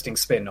an interesting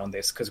spin on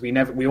this, because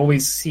we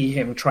always see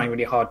him trying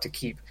really hard to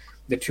keep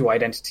the two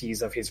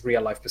identities of his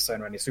real life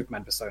persona and his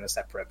Superman persona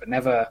separate, but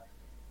never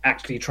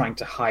actually trying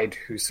to hide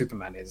who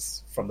Superman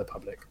is from the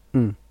public.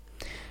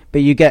 But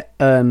you get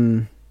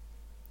the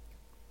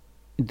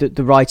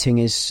writing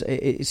is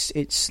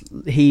the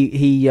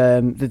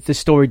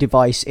story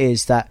device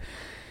is that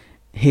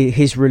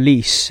his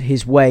release,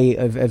 his way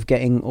of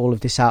getting all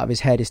of this out of his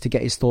head, is to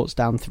get his thoughts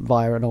down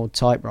via an old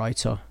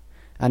typewriter.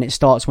 And it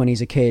starts when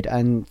he's a kid,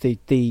 and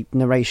the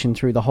narration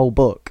through the whole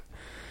book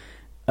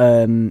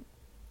is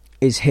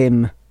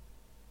him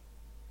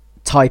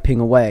typing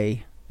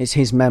away. It's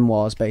his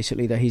memoirs,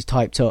 basically, that he's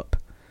typed up.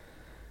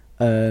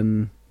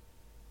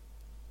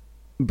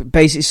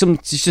 Basically,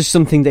 it's just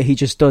something that he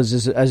just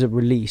does as a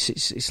release.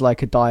 It's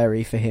like a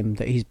diary for him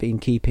that he's been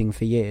keeping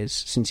for years,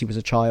 since he was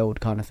a child,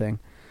 kind of thing.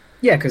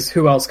 Yeah, because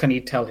who else can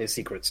he tell his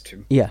secrets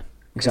to? Yeah.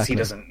 Exactly.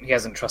 He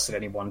hasn't trusted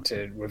anyone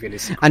to reveal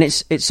his secrets. And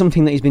it's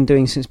something that he's been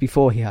doing since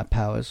before he had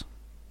powers.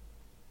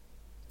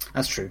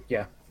 That's true,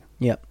 yeah.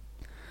 Yep.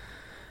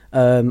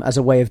 As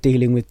a way of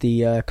dealing with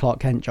the Clark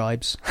Kent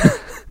jibes.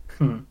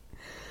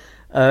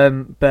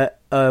 But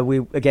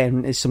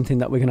it's something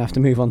that we're going to have to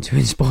move on to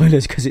in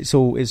spoilers, because it's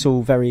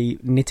all very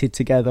knitted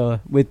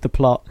together with the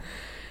plot.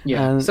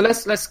 Yeah. So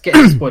let's get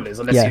into spoilers.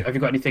 Unless have you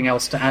got anything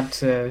else to add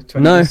to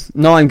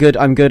No, I'm good.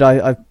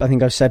 I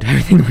think I've said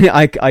everything.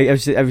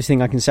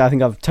 Everything I can say. I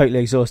think I've totally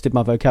exhausted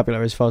my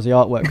vocabulary as far as the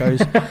artwork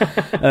goes.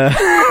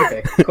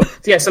 Okay, cool.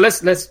 So, yeah. So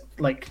let's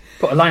like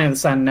put a line in the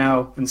sand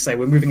now and say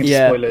we're moving into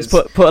spoilers.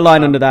 Put a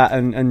line under that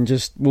and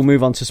just we'll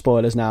move on to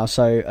spoilers now.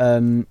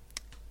 So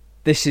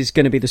this is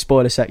going to be the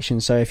spoiler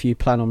section. So if you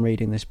plan on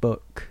reading this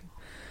book,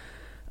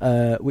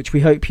 which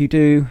we hope you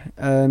do.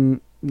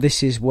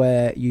 This is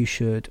where you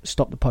should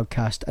stop the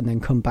podcast and then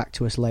come back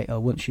to us later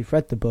once you've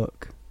read the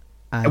book.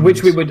 And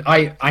which we would,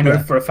 I know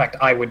for a fact,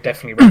 I would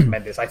definitely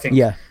recommend this. I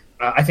think,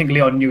 I think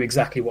Leon knew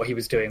exactly what he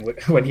was doing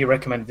when he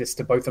recommended this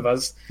to both of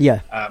us. Yeah.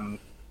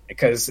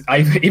 Because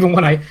even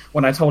when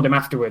I told him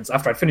afterwards,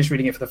 after I'd finished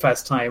reading it for the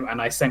first time,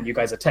 and I sent you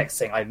guys a text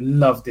saying I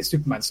love this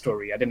Superman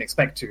story, I didn't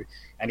expect to,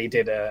 and he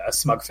did a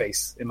smug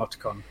face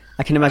emoticon.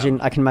 I can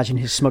imagine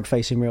his smug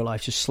face in real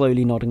life, just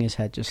slowly nodding his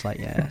head, just like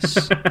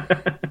yes,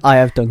 I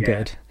have done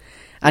good,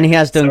 and he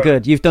has done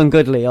good. You've done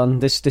good, Leon.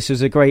 This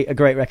was a great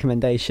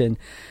recommendation,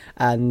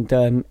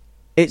 and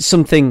it's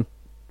something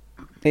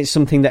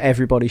that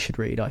everybody should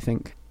read. I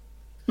think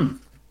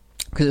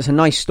because it's a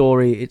nice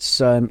story. It's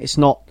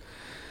not.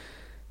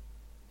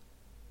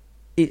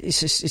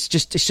 It's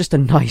just a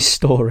nice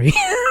story.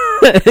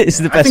 It's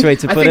the best way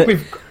to put it.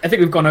 I think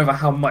we've gone over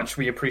how much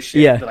we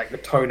appreciate the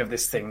tone of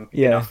this thing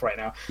enough right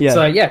now.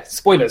 So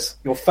spoilers.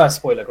 Your first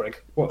spoiler,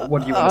 Greg. What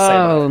do you want to say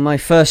about it? My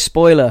first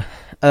spoiler.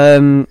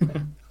 I'm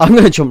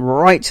going to jump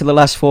right to the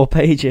last 4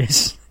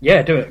 pages.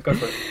 Yeah, do it. Go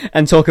for it.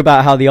 And talk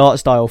about how the art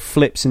style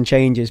flips and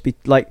changes.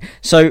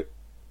 So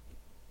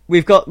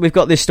we've got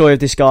this story of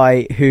this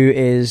guy who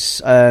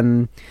is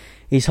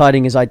he's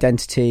hiding his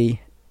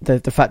identity.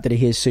 The fact that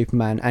he is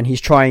Superman, and he's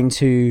trying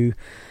to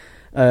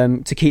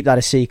keep that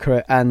a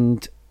secret,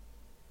 and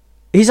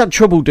he's had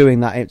trouble doing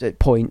that at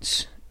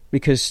points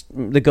because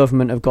the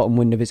government have gotten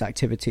wind of his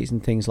activities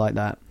and things like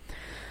that.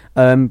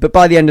 But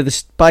by the end of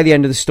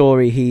the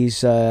story,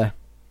 he's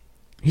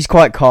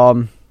quite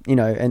calm, you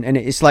know, and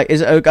it's like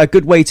is a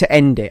good way to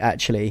end it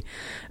actually,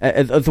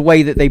 the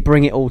way that they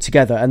bring it all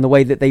together and the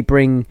way that they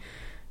bring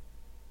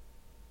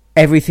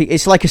everything.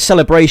 It's like a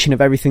celebration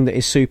of everything that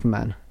is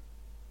Superman.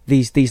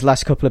 These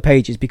last couple of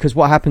pages, because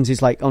what happens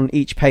is like on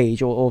each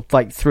page or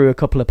like through a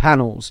couple of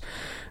panels,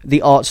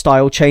 the art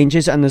style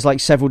changes, and there's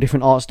like several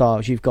different art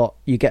styles. You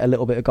get a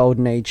little bit of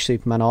Golden Age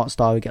Superman art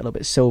style, you get a little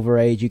bit of Silver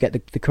Age, you get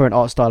the current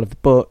art style of the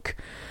book,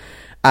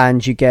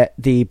 and you get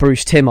the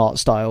Bruce Timm art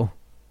style,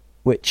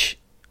 which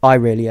I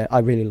really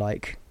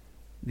like.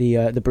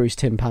 The Bruce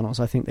Timm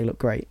panels, I think they look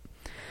great.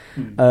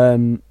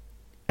 And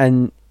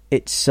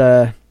it's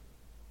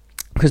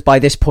because by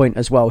this point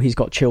as well, he's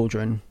got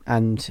children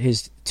and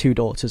his 2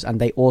 daughters,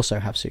 and they also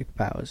have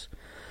superpowers.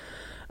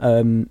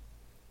 And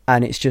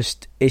it's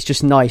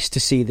just nice to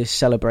see this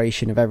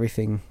celebration of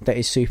everything that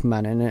is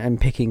Superman,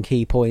 and picking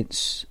key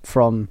points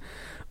from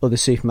other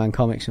Superman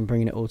comics and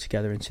bringing it all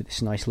together into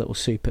this nice little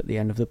soup at the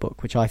end of the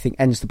book, which I think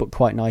ends the book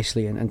quite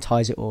nicely and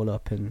ties it all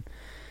up. And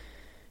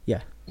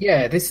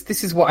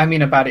this is what I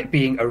mean about it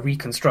being a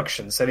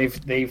reconstruction. So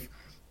they've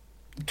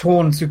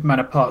torn Superman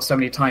apart so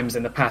many times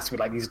in the past with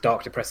like these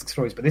dark, depressing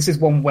stories, but this is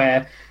one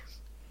where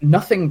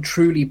nothing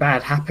truly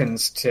bad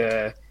happens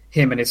to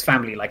him and his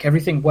family. Like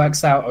everything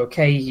works out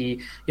okay.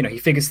 He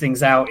figures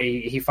things out.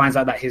 He finds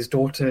out that his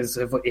daughters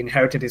have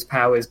inherited his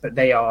powers, but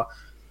they're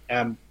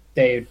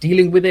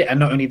dealing with it, and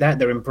not only that,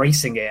 they're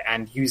embracing it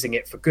and using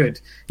it for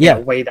good in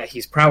a way that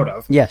he's proud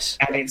of. Yes,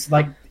 and it's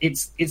like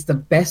it's the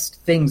best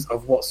things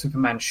of what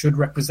Superman should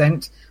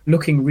represent,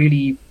 looking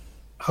really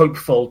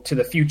hopeful to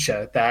the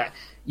future that.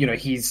 You know,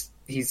 he's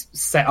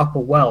set up a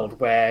world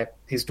where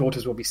his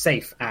daughters will be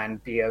safe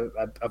and be of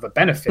a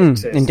benefit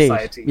to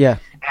society. Yeah.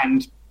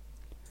 And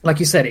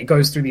like you said, it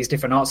goes through these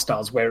different art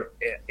styles where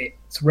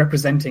it's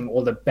representing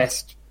all the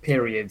best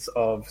periods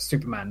of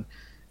Superman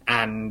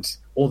and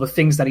all the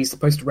things that he's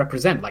supposed to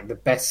represent, like the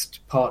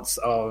best parts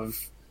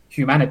of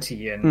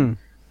humanity. And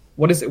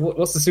what is it?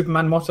 What's the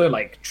Superman motto?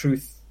 Like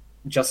truth,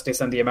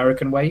 justice, and the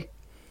American way.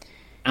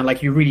 And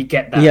like you really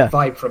get that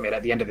vibe from it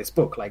at the end of this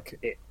book. Like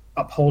it.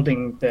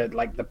 Upholding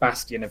the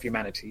bastion of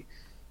humanity,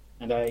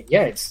 and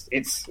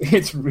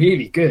it's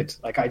really good.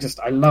 Like I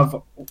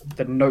love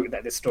the note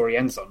that this story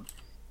ends on,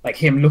 like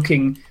him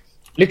looking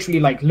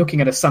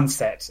at a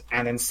sunset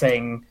and then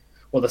saying,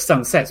 well, the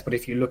sun sets, but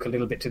if you look a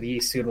little bit to the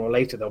east, sooner or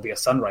later there'll be a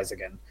sunrise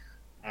again.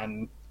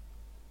 And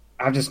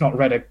I've just not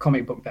read a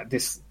comic book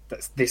that's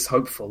this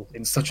hopeful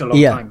in such a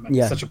long time, and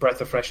such a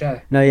breath of fresh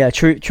air.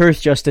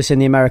 Truth, justice, in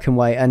the American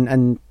way,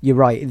 and you're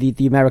right,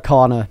 the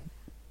Americana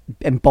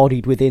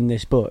embodied within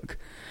this book,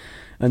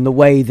 and the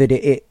way that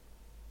it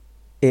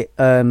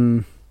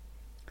the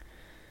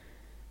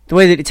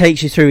way that it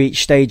takes you through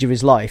each stage of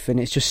his life,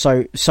 and it's just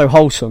so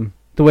wholesome,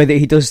 the way that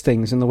he does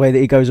things and the way that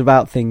he goes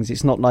about things.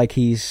 It's not like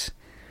he's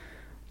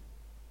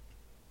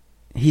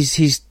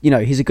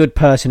a good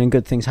person and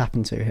good things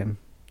happen to him.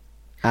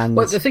 And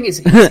the thing is,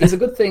 he's a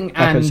good thing,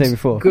 and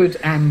good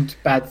and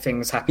bad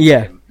things happen to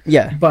him.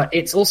 Yeah. But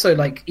it's also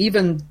like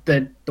even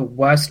the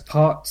worst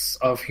parts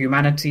of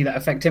humanity that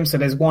affect him. So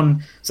there's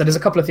a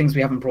couple of things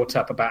we haven't brought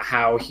up about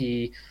how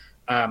he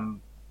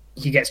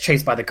gets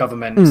chased by the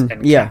government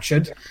and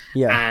captured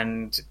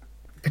and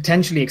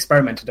potentially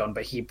experimented on,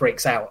 but he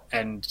breaks out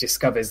and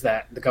discovers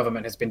that the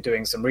government has been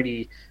doing some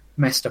really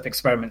messed up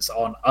experiments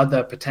on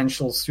other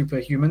potential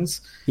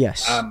superhumans.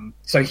 Yes.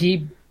 So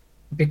he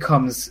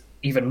becomes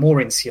even more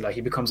insular.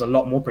 He becomes a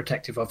lot more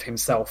protective of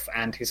himself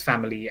and his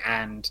family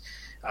and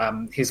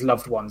his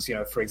loved ones. You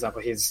know, for example,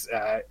 his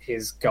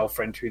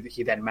girlfriend, who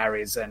he then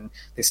marries, and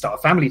they start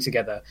a family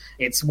together.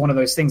 It's one of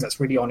those things that's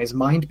really on his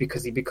mind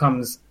because he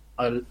becomes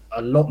a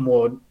lot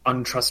more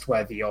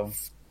untrustworthy of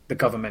the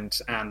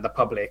government and the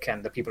public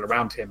and the people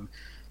around him.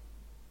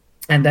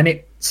 And then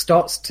it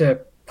starts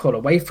to pull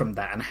away from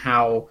that and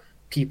how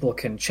people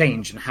can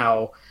change and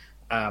how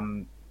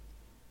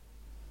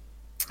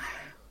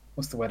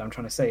what's the word I'm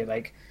trying to say?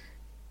 Like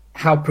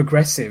how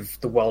progressive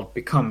the world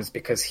becomes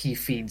because he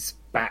feeds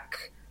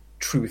back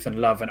truth and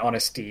love and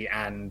honesty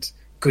and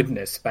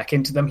goodness back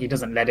into them. He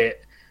doesn't let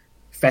it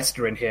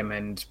fester in him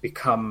and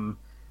become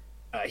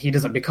he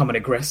doesn't become an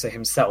aggressor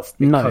himself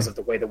because of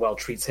the way the world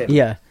treats him.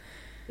 Yeah.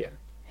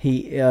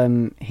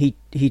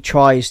 He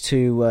tries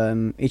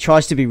to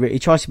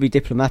be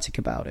diplomatic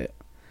about it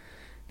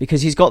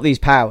because he's got these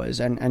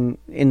powers and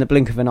in the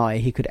blink of an eye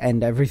he could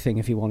end everything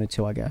if he wanted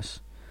to, I guess,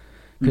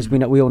 because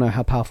we all know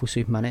how powerful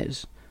Superman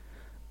is.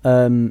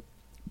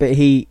 But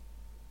he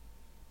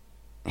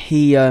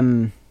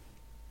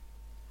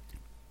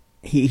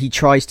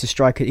tries to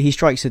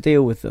strikes a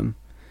deal with them,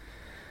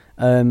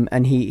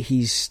 and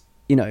he's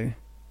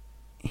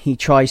he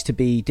tries to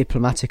be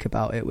diplomatic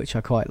about it, which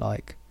I quite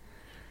like.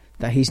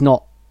 That he's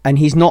not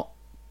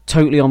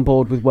totally on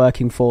board with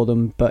working for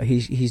them, but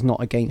he's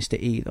not against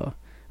it either.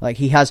 Like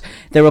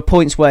there are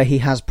points where he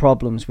has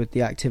problems with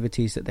the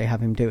activities that they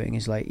have him doing.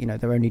 Is like,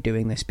 they're only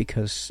doing this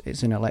because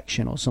it's an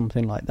election or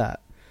something like that,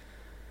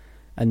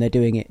 and they're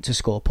doing it to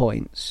score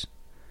points.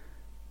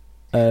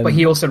 But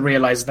he also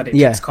realizes that it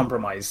takes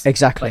compromise.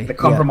 Exactly. Like the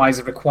compromise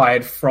is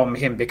required from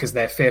him because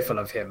they're fearful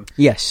of him.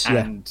 Yes,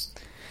 and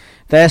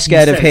they're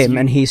scared of him,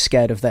 and he's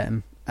scared of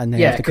them, and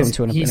they have to come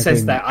to an agreement. He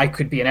says that I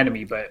could be an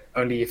enemy, but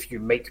only if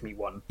you make me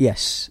one.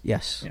 Yes. Yeah.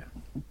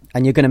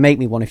 And you're going to make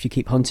me one if you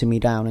keep hunting me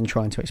down and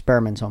trying to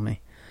experiment on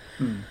me.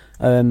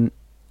 And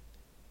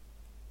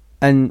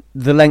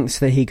the lengths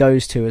that he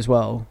goes to as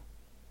well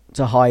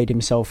to hide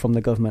himself from the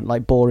government,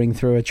 like boring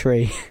through a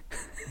tree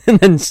and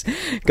then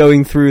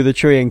going through the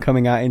tree and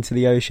coming out into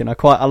the ocean.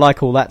 I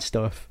like all that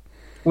stuff.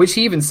 Which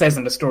he even says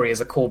in the story as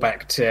a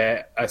callback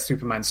to a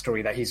Superman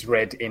story that he's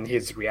read in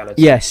his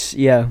reality. Yes,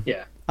 yeah.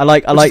 I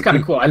like it's kind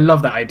of cool. I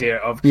love that idea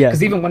of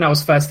because even when I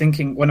was first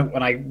thinking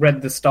when I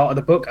read the start of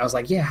the book, I was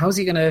like, how's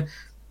he gonna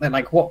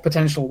what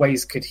potential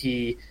ways could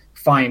he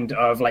find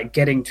of like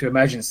getting to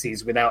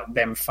emergencies without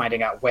them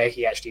finding out where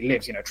he actually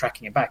lives?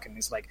 Tracking it back, and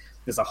it's like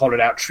there's a hollowed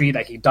out tree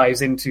that he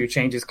dives into,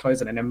 changes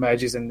clothes, and then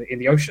emerges in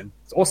the ocean.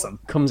 It's awesome.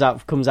 Comes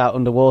out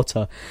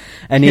underwater,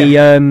 and he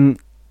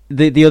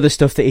the other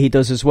stuff that he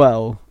does as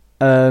well,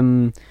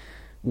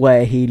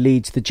 where he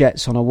leads the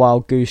Jets on a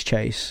wild goose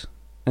chase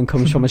and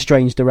comes from a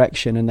strange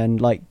direction and then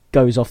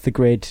goes off the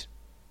grid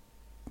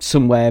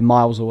somewhere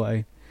miles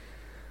away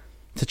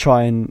to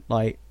try and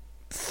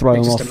throw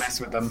him off, to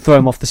mess with them. Throw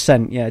him off the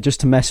scent. Yeah,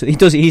 just to mess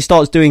with. He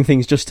starts doing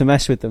things just to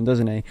mess with them,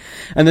 doesn't he?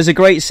 And there's a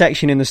great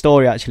section in the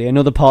story actually,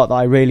 another part that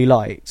I really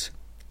liked,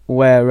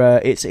 where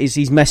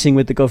he's messing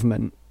with the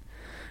government.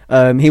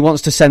 He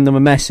wants to send them a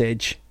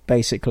message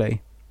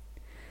basically,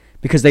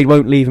 because they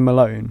won't leave him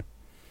alone.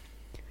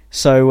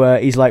 So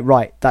he's like,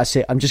 right, that's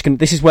it.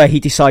 This is where he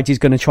decides he's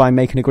going to try and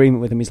make an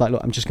agreement with him. He's like,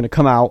 look, I'm just going to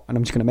come out and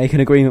I'm just going to make an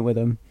agreement with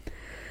him.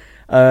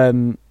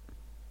 And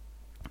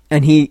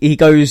he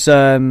goes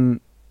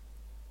when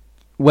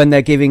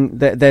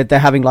they're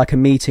having a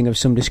meeting of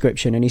some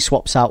description, and he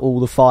swaps out all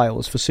the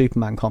files for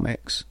Superman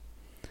comics.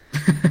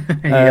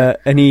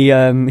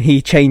 And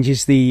he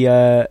changes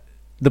the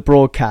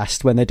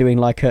broadcast when they're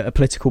doing a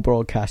political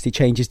broadcast. He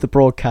changes the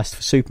broadcast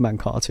for Superman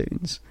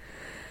cartoons.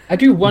 I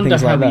do wonder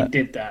how he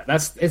did that.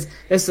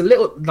 There's a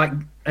little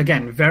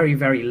again very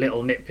very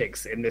little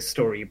nitpicks in this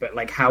story, but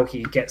how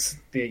he gets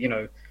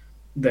the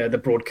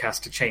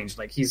broadcast to change.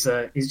 He's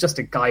just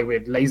a guy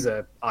with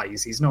laser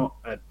eyes. He's not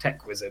a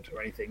tech wizard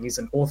or anything. He's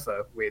an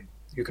author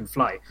who can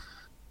fly.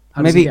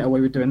 How does he get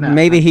away with doing that?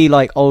 Maybe he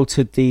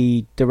altered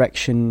the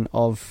direction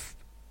of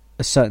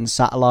a certain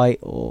satellite,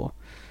 or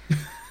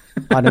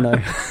I don't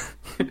know.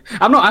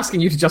 I'm not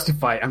asking you to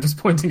justify it. I'm just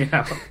pointing it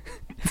out.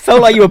 It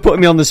felt like you were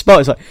putting me on the spot.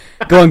 It's like,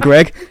 go on,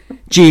 Greg,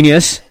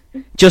 genius,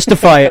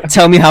 justify it.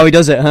 Tell me how he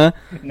does it, huh?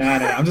 No.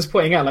 I'm just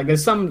pointing out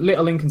there's some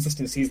little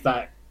inconsistencies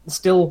that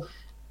still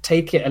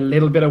take it a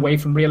little bit away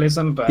from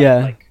realism, but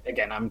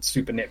again, I'm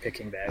super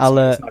nitpicking there.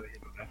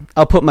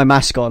 I'll put my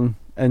mask on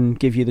and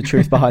give you the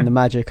truth behind the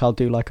magic. I'll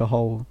do a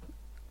whole.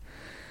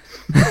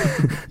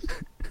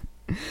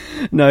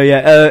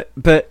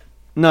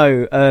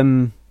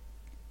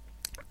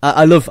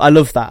 I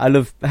love that. I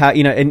love how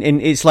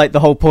and it's the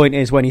whole point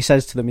is when he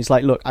says to them, he's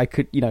like, look, I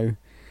could,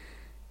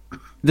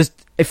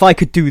 if I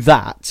could do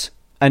that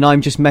and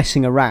I'm just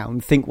messing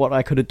around, think what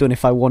I could have done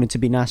if I wanted to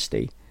be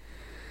nasty.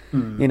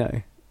 You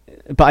know,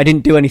 but I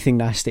didn't do anything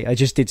nasty. I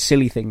just did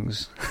silly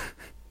things,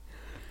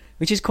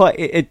 which is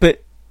quite.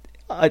 But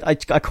I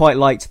quite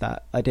liked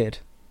that. I did.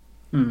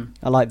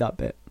 I liked that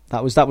bit.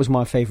 That was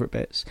my favourite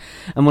bits.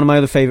 And one of my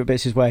other favourite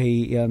bits is where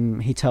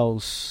he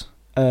tells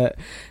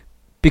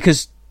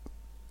because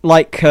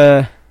like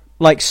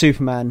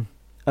Superman,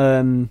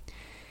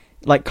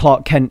 like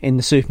Clark Kent in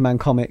the Superman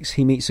comics,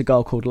 he meets a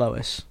girl called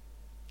Lois.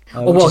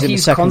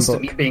 He's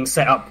constantly being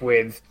set up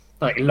with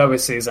like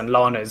Lois's and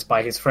Lana's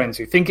by his friends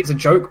who think it's a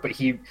joke, but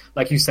he,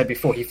 like you said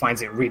before, he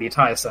finds it really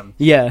tiresome.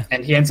 Yeah,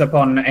 and he ends up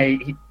on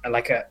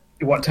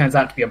what turns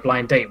out to be a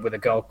blind date with a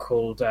girl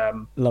called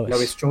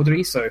Lois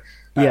Chaudhary. So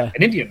an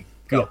Indian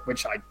girl,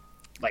 which I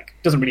like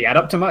doesn't really add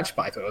up to much,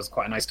 but I thought it was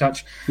quite a nice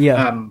touch.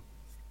 Yeah,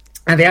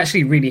 and they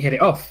actually really hit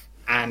it off,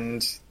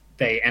 and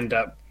they end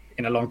up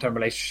in a long-term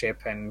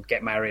relationship and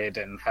get married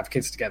and have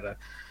kids together.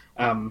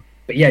 But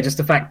yeah, just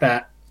the fact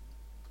that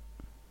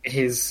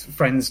his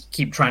friends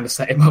keep trying to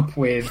set him up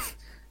with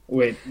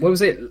what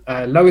was it?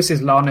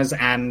 Lois's, Lana's,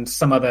 and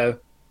some other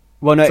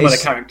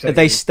character.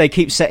 They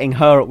keep setting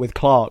her up with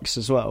Clark's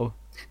as well.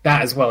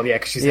 That as well, yeah,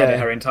 because she's had it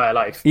her entire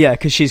life. Yeah,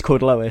 because she's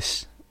called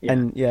Lois,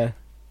 and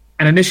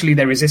initially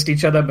they resist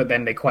each other, but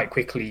then they quite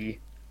quickly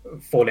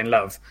fall in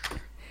love.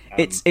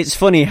 It's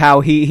funny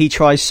how he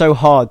tries so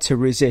hard to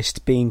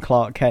resist being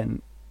Clark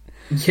Kent.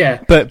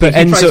 Yeah, but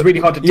he tries really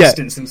hard to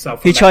distance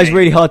himself. He tries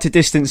really hard to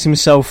distance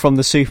himself from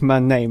the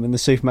Superman name and the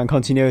Superman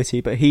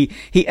continuity, but he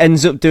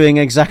ends up doing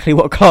exactly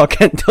what Clark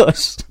Kent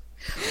does.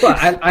 Well,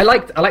 I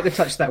like the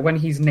touch that when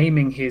he's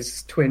naming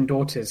his twin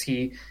daughters,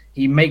 he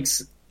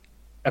makes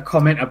a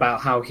comment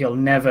about how he'll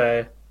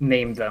never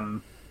name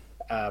them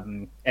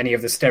any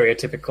of the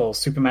stereotypical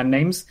Superman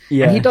names,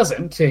 and he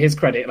doesn't. To his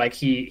credit, like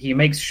he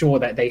makes sure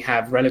that they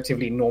have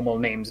relatively normal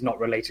names, not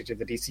related to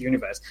the DC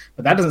universe.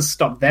 But that doesn't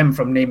stop them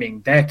from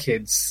naming their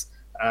kids.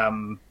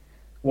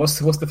 What's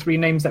the three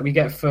names that we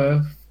get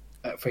for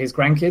his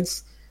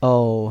grandkids?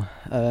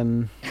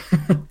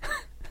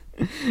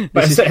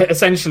 But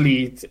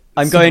essentially,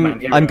 I'm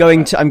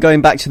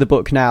going back to the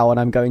book now, and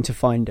I'm going to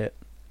find it.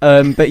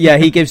 But yeah,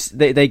 they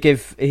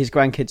give his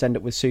grandkids end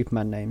up with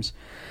Superman names.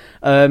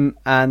 Where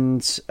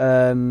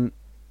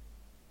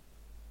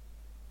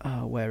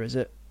is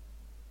it?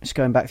 Just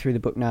going back through the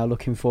book now,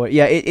 looking for it.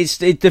 Yeah, it's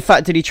the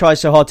fact that he tries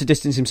so hard to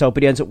distance himself,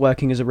 but he ends up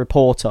working as a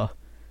reporter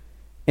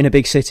in a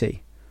big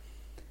city.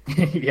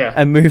 Yeah,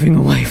 and moving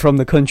away from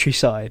the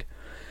countryside.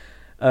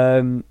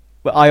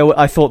 But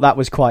I thought that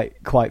was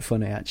quite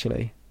funny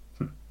actually.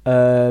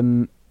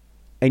 And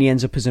he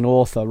ends up as an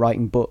author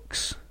writing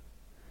books.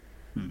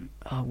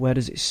 Where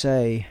does it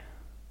say?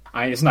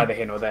 It's neither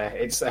here nor there.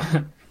 It's.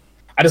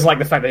 I just like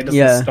the fact that it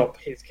doesn't stop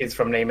his kids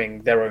from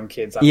naming their own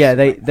kids. Yeah,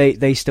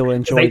 they still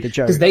enjoy the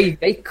joke. Because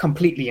they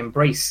completely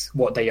embrace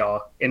what they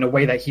are in a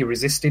way that he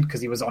resisted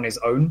because he was on his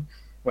own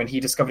when he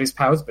discovered his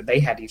powers, but they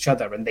had each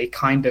other and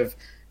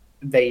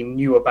they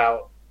knew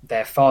about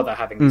their father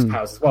having these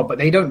powers as well. But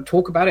they don't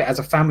talk about it as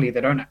a family.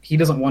 He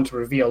doesn't want to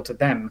reveal to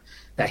them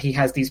that he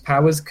has these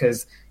powers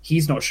because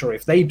he's not sure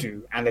if they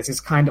do. And there's this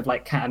kind of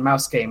like cat and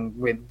mouse game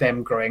with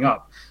them growing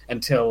up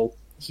until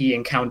he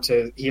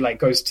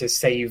goes to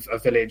save a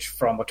village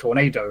from a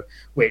tornado,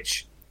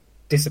 which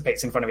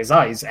dissipates in front of his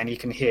eyes, and he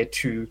can hear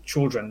two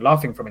children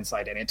laughing from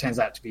inside. And it turns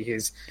out to be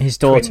his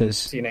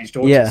daughters, teenage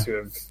daughters,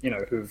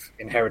 who've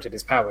inherited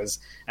his powers,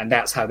 and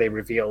that's how they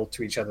reveal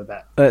to each other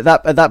that.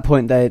 At that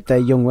point, they're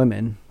young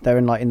women. They're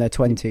in their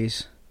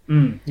 20s.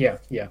 Yeah.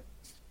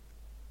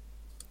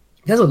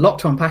 There's a lot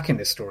to unpack in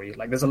this story.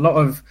 Like, there's a lot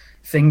of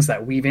things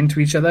that weave into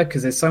each other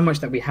because there's so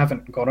much that we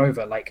haven't got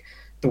over, like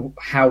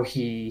how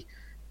he.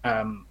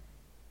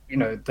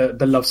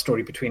 The love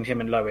story between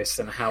him and Lois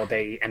and how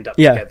they end up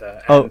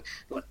together.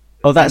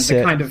 That's and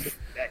it. Kind of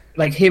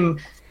like him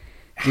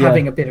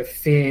having a bit of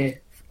fear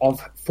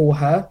for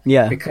her.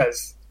 Yeah.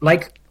 Because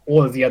like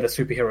all of the other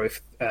superhero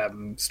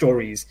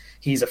stories,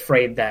 he's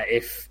afraid that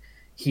if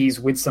he's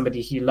with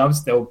somebody he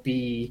loves, there'll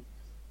be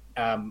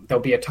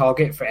a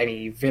target for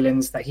any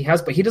villains that he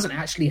has, but he doesn't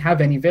actually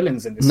have any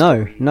villains in this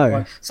story. No.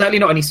 Well, certainly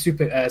not any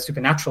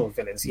supernatural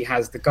villains. He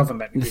has the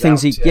government.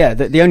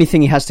 The only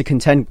thing he has to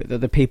contend with are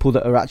the people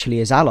that are actually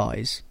his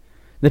allies,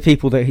 the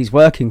people that he's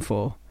working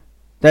for.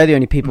 They're the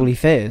only people he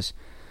fears,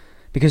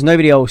 because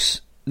nobody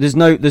else. There's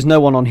no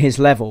one on his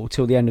level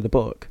till the end of the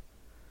book.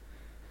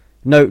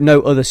 No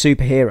other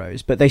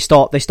superheroes, but they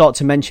start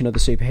to mention other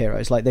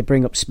superheroes, like they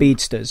bring up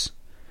speedsters,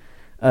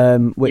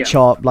 which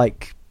are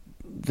like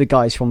the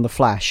guys from The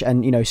Flash,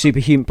 and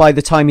superhuman. By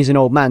the time he's an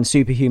old man,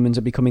 superhumans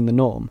are becoming the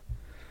norm.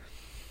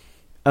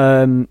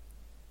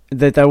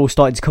 They're all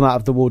starting to come out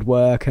of the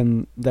woodwork,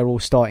 and they're all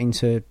starting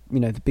to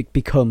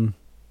become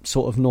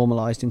sort of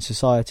normalized in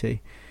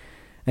society,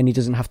 and he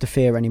doesn't have to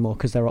fear anymore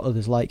because there are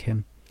others like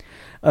him.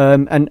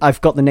 And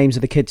I've got the names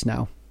of the kids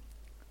now.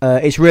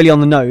 It's really on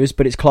the nose,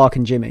 but it's Clark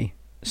and Jimmy,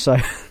 so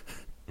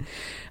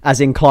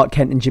as in Clark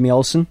Kent and Jimmy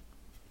Olsen.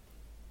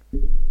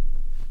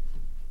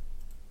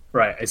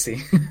 Right, I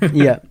see.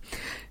 Yeah.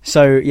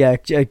 So yeah,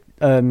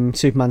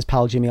 Superman's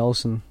pal Jimmy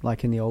Olsen,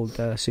 like in the old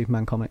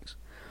Superman comics.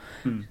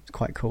 It's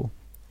quite cool.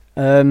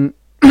 But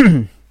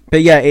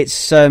yeah,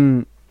 it's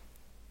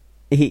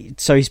he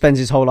spends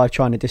his whole life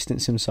trying to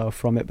distance himself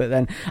from it, but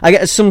then I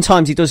guess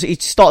sometimes he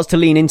starts to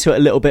lean into it a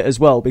little bit as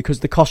well, because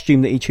the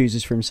costume that he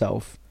chooses for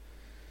himself,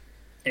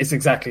 it's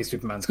exactly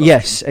Superman's costume.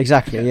 Yes,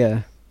 exactly.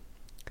 Yeah.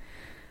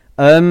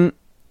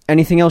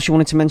 Anything else you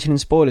wanted to mention in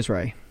spoilers,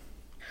 Ray?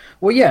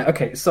 Well, yeah.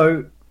 Okay,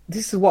 so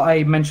this is what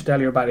I mentioned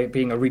earlier about it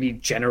being a really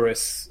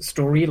generous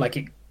story.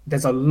 Like,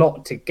 there's a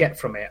lot to get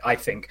from it, I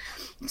think.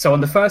 So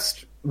on the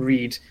first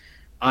read,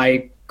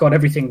 I got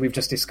everything we've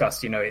just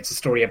discussed. It's a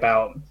story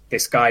about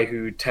this guy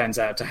who turns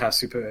out to have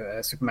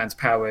Superman's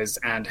powers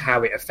and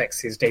how it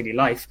affects his daily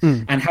life,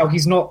 and how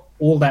he's not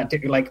all that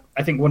like,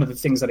 I think one of the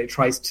things that it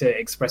tries to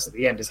express at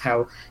the end is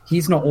how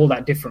he's not all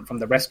that different from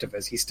the rest of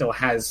us.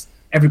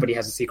 Everybody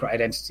has a secret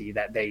identity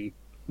that they,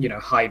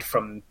 hide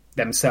from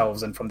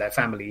themselves and from their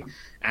family,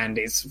 and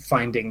it's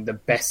finding the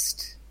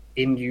best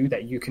in you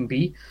that you can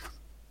be.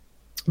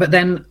 But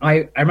then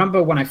I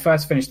remember when I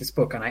first finished this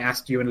book and I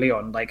asked you and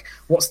Leon, like,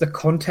 what's the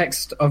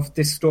context of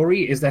this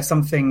story? Is there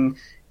something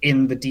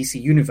in the DC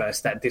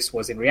universe that this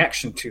was in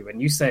reaction to? And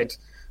you said,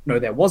 no,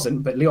 there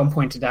wasn't. But Leon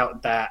pointed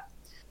out that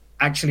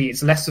actually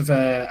it's less of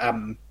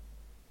an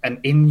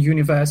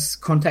in-universe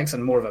context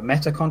and more of a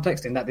meta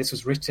context, in that this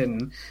was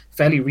written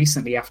fairly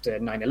recently after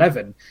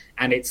 9/11.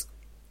 And it's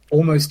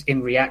almost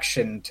in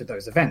reaction to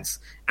those events.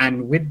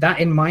 And with that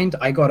in mind,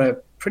 I got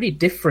a pretty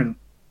different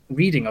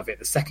reading of it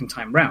the second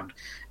time round,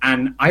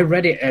 and I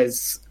read it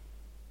as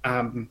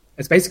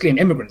basically an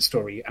immigrant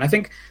story. And I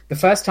think the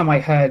first time I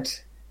heard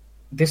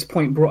this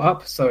point brought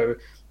up, so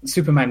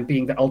Superman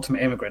being the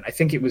ultimate immigrant, I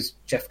think it was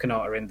Jeff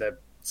Kanata in the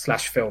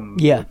Slash film,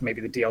 maybe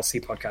the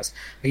DLC podcast.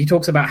 He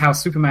talks about how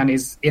Superman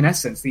is in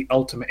essence the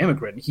ultimate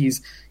immigrant.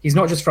 He's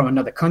not just from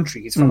another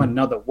country, he's from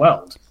another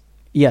world.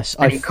 Yes,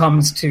 and he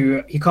comes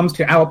to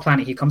our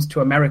planet, he comes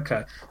to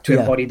America to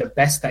embody the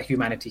best that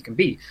humanity can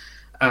be.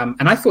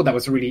 And I thought that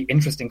was a really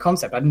interesting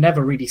concept. I'd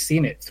never really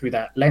seen it through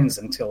that lens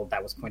until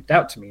that was pointed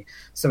out to me.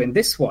 So in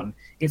this one,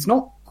 it's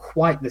not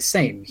quite the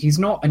same. He's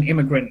not an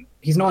immigrant.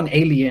 He's not an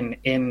alien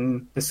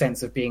in the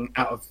sense of being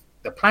out of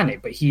the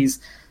planet, but he's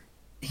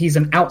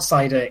an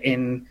outsider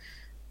in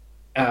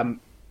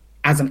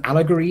as an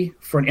allegory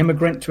for an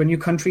immigrant to a new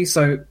country.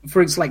 So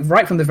it's like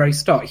right from the very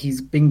start, he's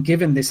been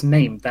given this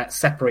name that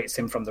separates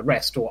him from the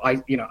rest, or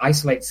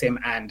isolates him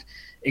and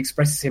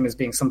expresses him as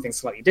being something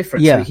slightly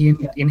different. So he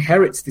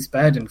inherits this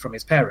burden from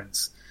his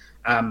parents,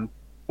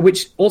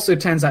 which also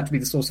turns out to be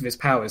the source of his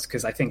powers,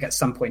 because I think at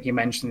some point he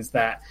mentions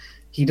that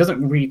he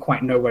doesn't really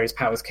quite know where his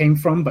powers came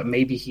from, but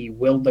maybe he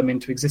willed them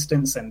into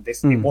existence, and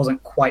it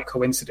wasn't quite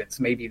coincidence.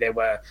 Maybe there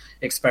were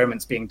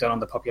experiments being done on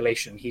the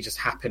population. He just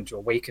happened to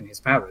awaken his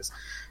powers.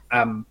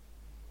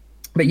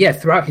 But yeah,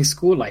 throughout his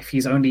school life,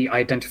 he's only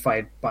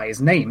identified by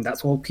his name.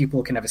 That's all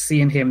people can ever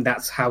see in him.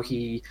 That's how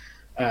he,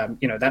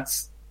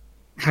 that's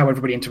how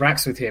everybody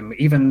interacts with him.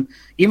 Even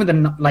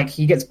then, like,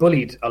 he gets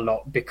bullied a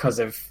lot because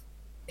of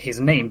his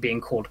name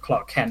being called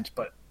Clark Kent,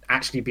 but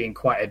actually being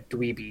quite a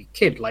dweeby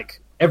kid, like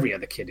every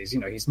other kid is.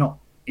 He's not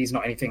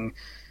anything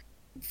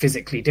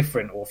physically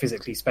different or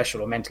physically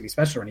special or mentally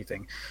special or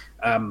anything.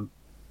 And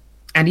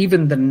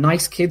even the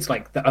nice kids,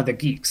 like the other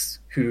geeks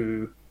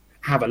who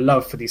have a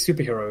love for these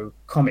superhero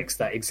comics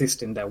that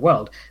exist in their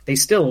world, they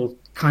still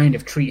kind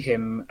of treat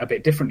him a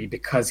bit differently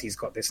because he's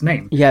got this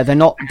name. Yeah, they're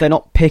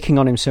not picking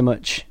on him so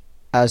much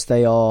as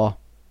they are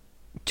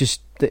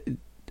just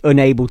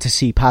unable to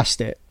see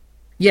past it.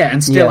 Yeah,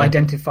 and still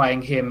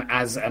identifying him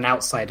as an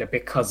outsider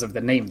because of the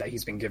name that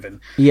he's been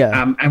given.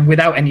 Yeah. And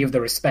without any of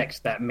the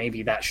respect that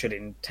maybe that should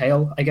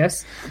entail, I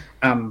guess.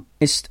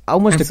 It's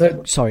almost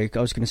sorry, I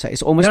was going to say,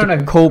 it's almost a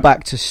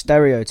callback to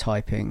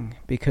stereotyping,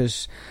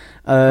 because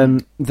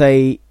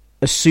they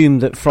assume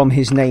that from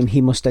his name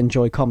he must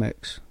enjoy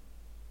comics.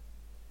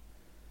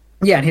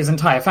 Yeah, and his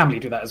entire family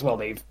do that as well.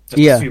 They've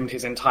just assumed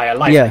his entire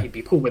life that he'd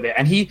be cool with it.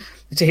 And he,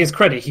 to his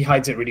credit, he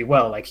hides it really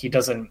well. Like, he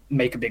doesn't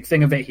make a big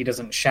thing of it. He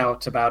doesn't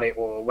shout about it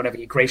or whatever.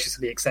 He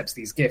graciously accepts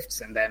these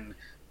gifts and then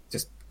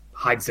just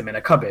hides them in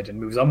a cupboard and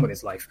moves on with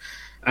his life.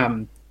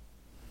 And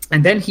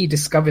then he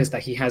discovers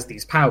that he has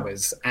these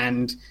powers,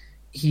 and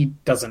he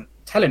doesn't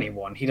tell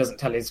anyone. He doesn't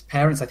tell his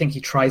parents. I think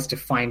he tries to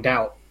find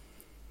out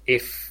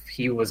if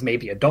he was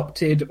maybe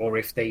adopted or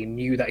if they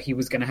knew that he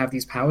was going to have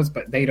these powers,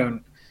 but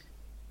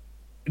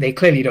they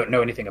clearly don't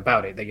know anything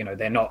about it.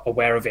 They're not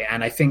aware of it.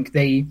 And I think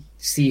they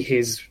see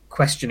his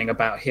questioning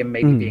about him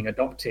maybe being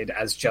adopted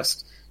as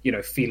just,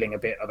 feeling a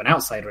bit of an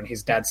outsider. And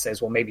his dad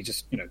says, well, maybe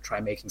just,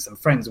 try making some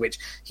friends, which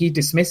he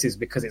dismisses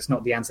because it's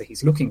not the answer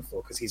he's looking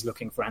for, because he's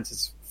looking for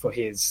answers for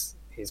his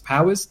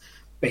powers.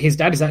 But his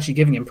dad is actually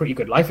giving him pretty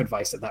good life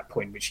advice at that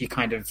point, which he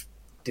kind of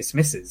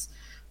dismisses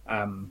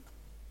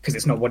because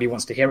it's not what he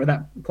wants to hear at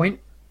that point.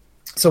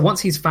 So once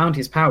he's found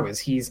his powers,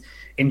 he's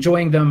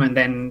enjoying them, and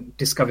then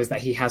discovers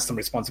that he has some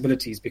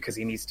responsibilities because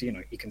he needs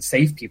to, he can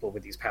save people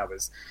with these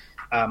powers.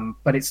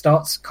 But it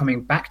starts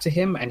coming back to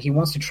him, and he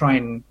wants to try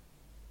and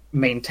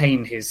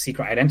maintain his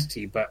secret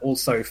identity, but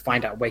also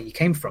find out where he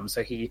came from.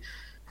 So he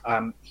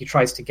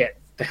tries to get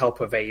the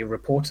help of a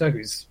reporter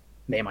whose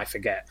name I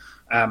forget.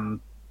 And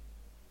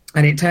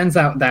it turns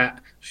out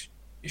that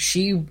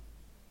she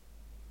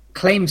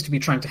claims to be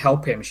trying to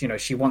help him.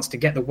 She wants to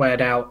get the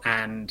word out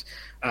and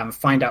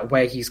find out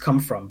where he's come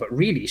from. But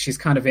really, she's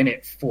kind of in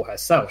it for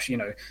herself.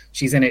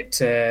 She's in it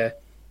to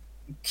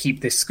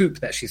keep this scoop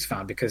that she's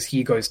found, because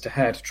he goes to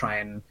her to try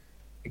and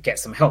get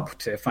some help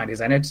to find his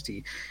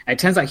identity. And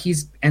it turns out he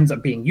ends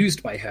up being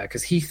used by her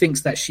because he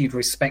thinks that she's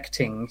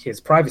respecting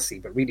his privacy,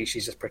 but really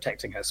she's just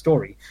protecting her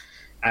story.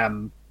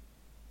 And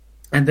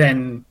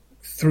then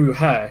through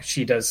her,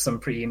 she does some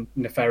pretty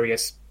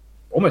nefarious,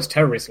 almost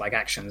terrorist-like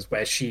actions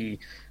where she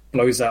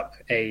blows up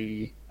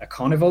a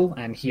carnival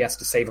and he has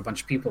to save a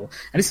bunch of people.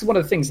 And this is one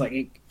of the things,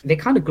 they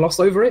kind of gloss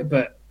over it,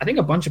 but I think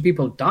a bunch of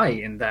people die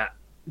in that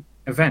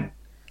event.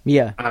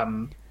 Yeah.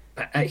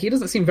 He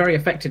doesn't seem very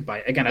affected by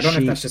it. Again, I don't know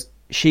if that's just...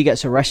 She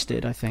gets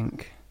arrested, I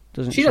think,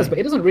 doesn't she? She does, but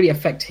it doesn't really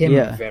affect him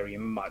very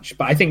much.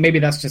 But I think maybe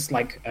that's just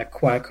like a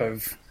quirk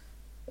of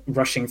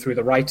rushing through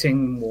the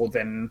writing more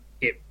than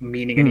it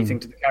meaning anything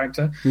to the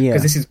character.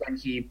 Because this is when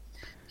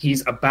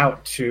he's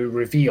about to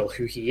reveal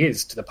who he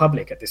is to the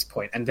public at this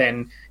point, and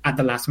then at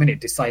the last minute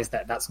decides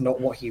that that's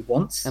not what he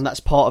wants. And that's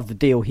part of the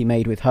deal he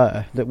made with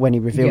her, that when he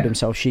revealed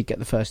himself, she'd get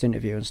the first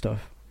interview and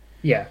stuff.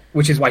 Yeah,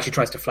 which is why she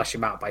tries to flush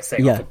him out by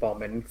setting off a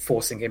bomb and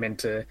forcing him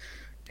into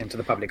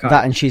the public eye.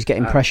 That, and she's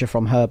getting pressure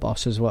from her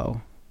boss as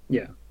well.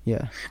 Yeah.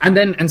 Yeah.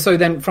 And so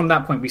then from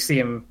that point we see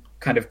him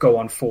kind of go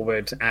on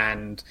forward,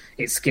 and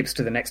it skips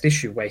to the next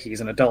issue where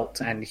he's an adult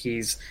and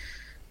he's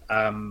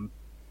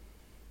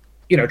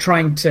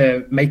trying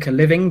to make a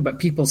living, but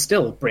people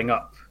still bring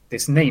up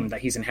this name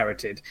that he's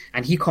inherited,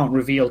 and he can't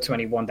reveal to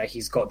anyone that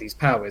he's got these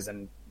powers,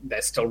 and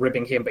they're still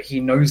ribbing him, but he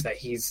knows that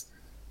he's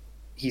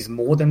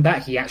more than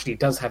that. He actually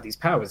does have these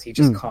powers. He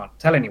just can't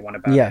tell anyone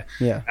about it.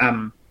 Yeah.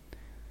 And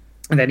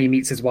then he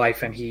meets his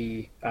wife, and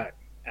he,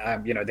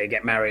 they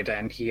get married,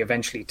 and he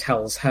eventually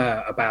tells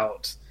her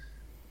about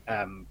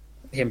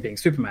him being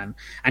Superman,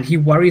 and he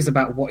worries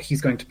about what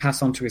he's going to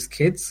pass on to his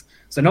kids.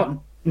 So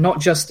not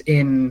just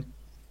in,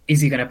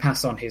 is he going to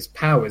pass on his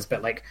powers,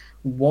 but like,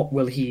 what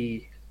will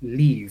he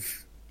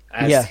leave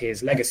as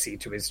his legacy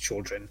to his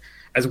children,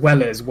 as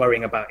well as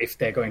worrying about if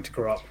they're going to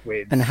grow up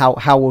with... And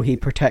how will he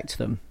protect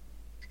them?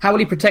 How will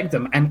he protect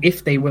them, and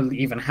if they will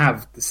even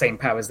have the same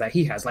powers that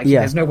he has?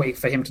 There's no way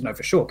for him to know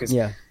for sure, because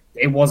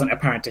it wasn't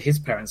apparent to his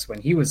parents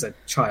when he was a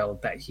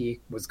child that he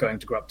was going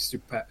to grow up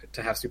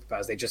to have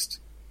superpowers. They just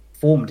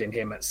formed in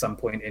him at some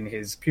point in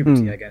his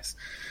puberty, I guess.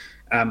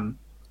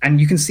 And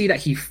you can see that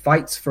he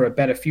fights for a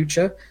better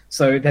future.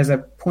 So there's a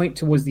point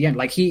towards the end,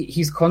 like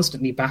he's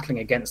constantly battling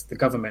against the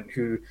government,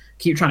 who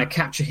keep trying to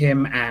capture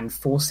him and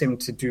force him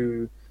to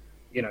do,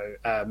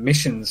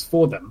 missions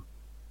for them.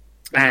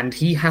 And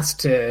he has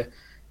to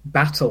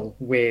battle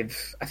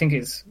with, I think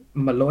it's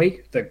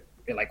Malloy,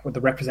 with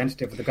the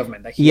representative of the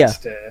government that he has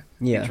to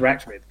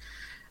interact with.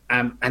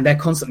 And they're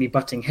constantly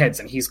butting heads,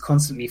 and he's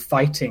constantly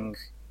fighting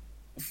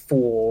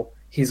for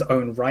his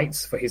own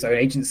rights, for his own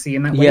agency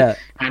in that way. Yeah.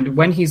 And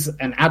when he's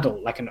an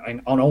adult, like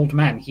an old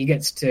man, he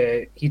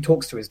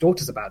talks to his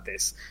daughters about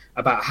this,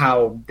 about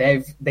how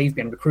they've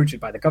been recruited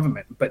by the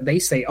government, but they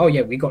say, oh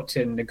yeah, we got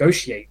to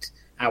negotiate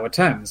our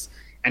terms.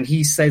 And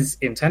he says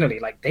internally,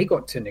 like, they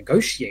got to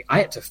negotiate. I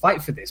had to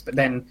fight for this, but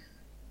then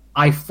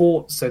I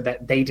fought so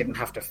that they didn't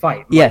have to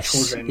fight. My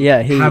children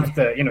have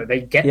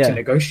they get to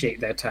negotiate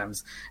their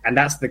terms. And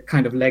that's the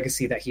kind of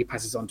legacy that he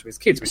passes on to his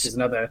kids, which is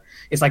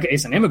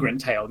it's an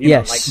immigrant tale.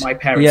 Like, my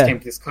parents came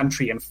to this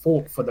country and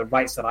fought for the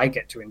rights that I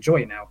get to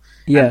enjoy now.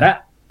 Yeah. And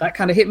that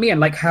kind of hit me, and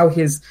like how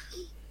his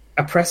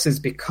oppressors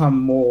become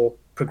more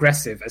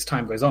progressive as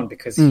time goes on,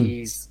 because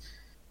he's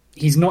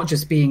not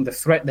just being the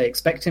threat they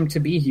expect him to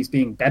be, he's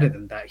being better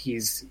than that.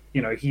 He's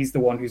the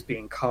one who's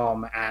being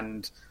calm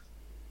and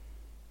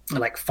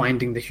like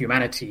finding the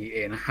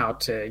humanity in how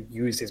to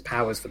use his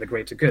powers for the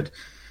greater good.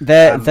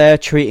 They're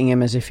treating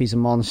him as if he's a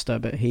monster,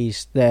 but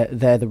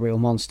they're the real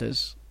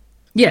monsters.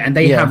 Yeah, and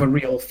they have a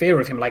real fear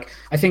of him. Like,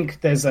 I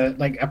think there's a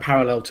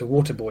parallel to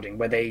waterboarding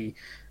where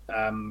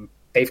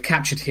they've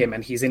captured him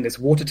and he's in this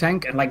water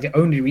tank, and like the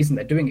only reason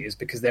they're doing it is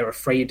because they're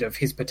afraid of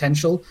his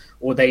potential,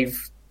 or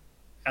they've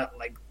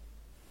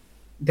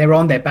they're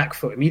on their back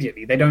foot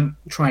immediately. They don't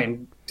try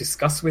and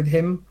discuss with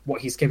him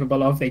what he's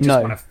capable of. They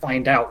just want to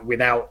find out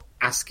without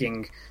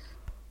asking,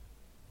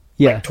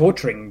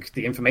 torturing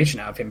the information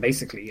out of him,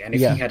 basically. And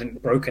if he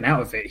hadn't broken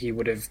out of it, he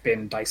would have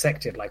been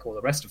dissected like all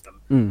the rest of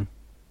them.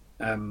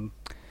 And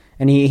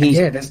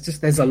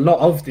there's a lot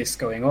of this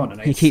going on.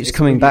 And he keeps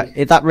coming back.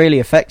 That really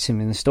affects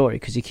him in the story,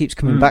 because he keeps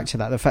coming back to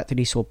that. The fact that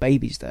he saw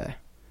babies there.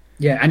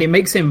 Yeah, and it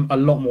makes him a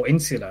lot more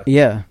insular.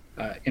 Yeah.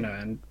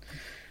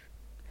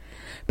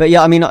 But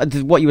yeah, I mean,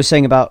 what you were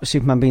saying about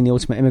Superman being the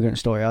ultimate immigrant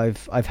story,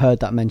 I've heard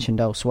that mentioned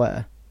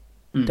elsewhere,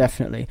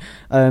 definitely,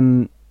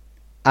 and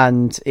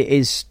it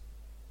is.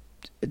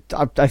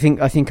 I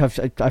think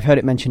I've heard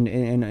it mentioned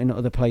in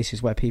other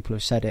places where people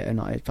have said it, and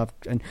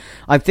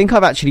I think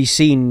I've actually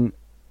seen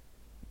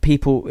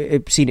people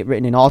have seen it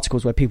written in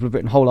articles where people have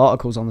written whole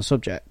articles on the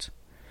subject.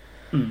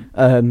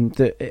 And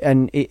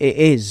it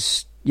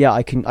is, yeah,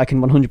 I can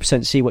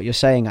 100% see what you're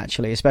saying,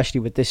 actually, especially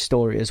with this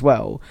story as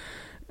well.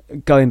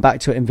 Going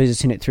back to it and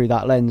visiting it through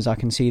that lens, I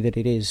can see that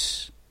it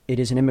is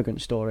an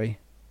immigrant story.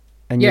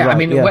 And yeah, right, I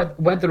mean,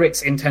 whether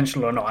it's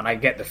intentional or not, and I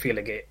get the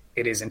feeling it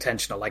is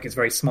intentional. Like, it's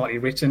very smartly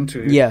written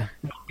to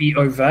not be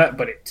overt,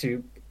 but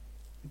to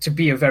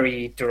be a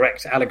very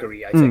direct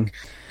allegory, I think.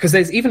 Because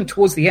there's even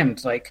towards the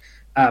end, like,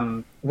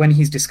 when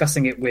he's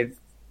discussing it with,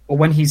 or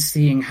when he's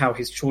seeing how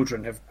his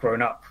children have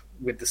grown up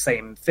with the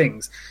same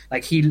things,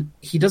 like, he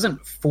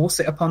doesn't force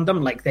it upon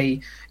them. Like,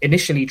 they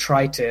initially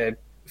try to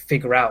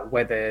figure out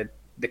whether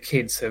the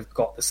kids have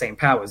got the same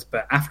powers,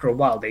 but after a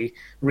while they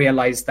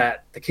realize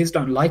that the kids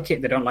don't like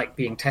it. They don't like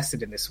being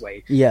tested in this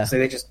way. Yeah.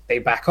 So they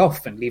back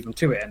off and leave them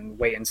to it and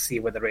wait and see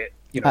whether it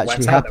actually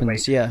works happens. Out that way.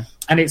 Yeah.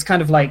 And it's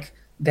kind of like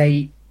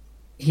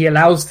he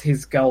allows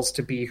his girls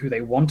to be who they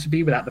want to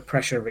be without the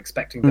pressure of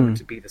expecting them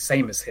to be the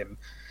same as him,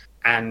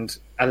 and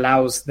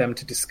allows them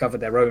to discover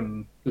their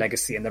own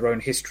legacy and their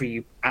own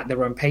history at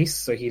their own pace.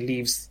 So he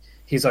leaves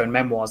his own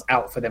memoirs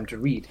out for them to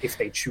read if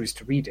they choose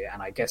to read it.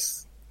 And I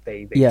guess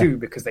they do,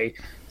 because they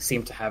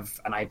seem to have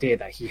an idea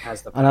that he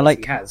has the powers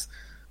he has.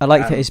 I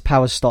like that his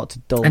powers start to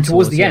dull. And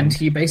towards the end,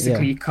 he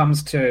basically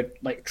comes to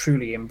like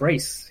truly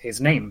embrace his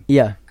name.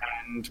 Yeah.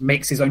 And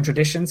makes his own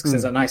traditions, because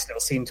there's a nice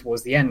little scene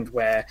towards the end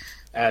where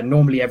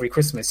normally every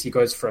Christmas he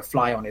goes for a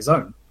fly on his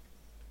own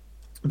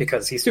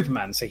because he's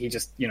Superman. So he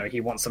just, he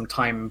wants some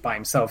time by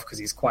himself because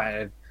he's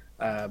quite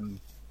a,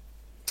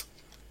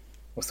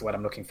 what's the word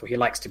I'm looking for? He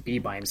likes to be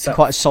by himself.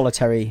 Quite a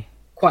solitary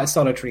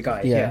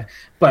guy, yeah.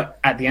 But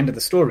at the end of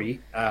the story,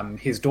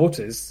 his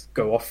daughters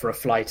go off for a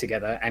fly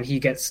together, and he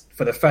gets,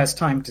 for the first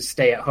time, to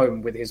stay at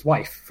home with his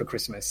wife for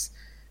Christmas,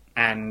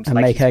 and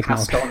like, make he's eggnog.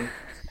 passed on,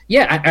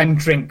 and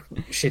drink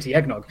shitty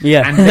eggnog.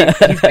 Yeah, and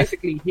he's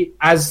basically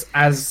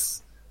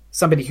as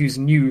somebody who's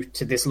new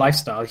to this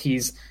lifestyle,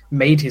 he's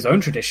made his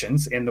own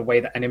traditions in the way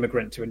that an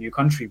immigrant to a new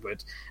country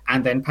would,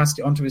 and then passed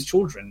it on to his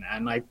children.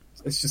 And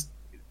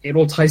it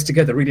all ties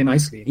together really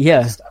nicely.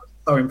 Yeah.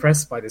 So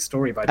impressed by this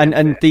story,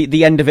 and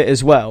the end of it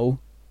as well.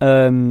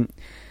 In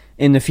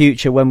the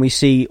future, when we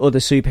see other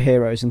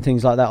superheroes and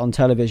things like that on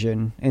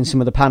television in some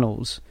of the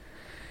panels,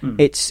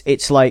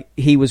 it's like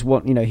he was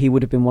he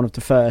would have been one of the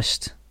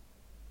first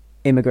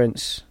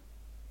immigrants,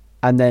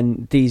 and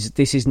then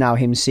this is now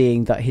him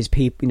seeing that his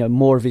people,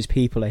 more of his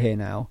people are here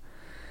now,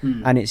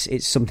 and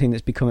it's something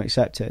that's become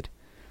accepted.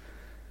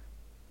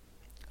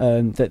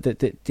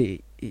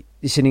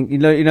 It's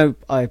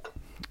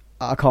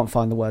I can't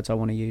find the words I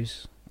want to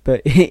use.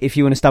 But if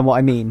you understand what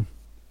I mean.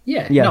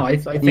 I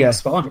think it's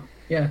spot on.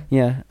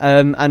 Yeah.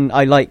 And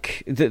I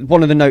like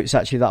one of the notes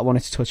actually that I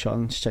wanted to touch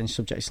on, to change the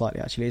subject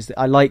slightly actually, is that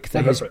I like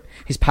that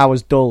his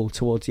powers dull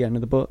towards the end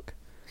of the book.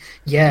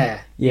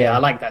 Yeah, I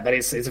like that. That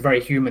it's a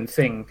very human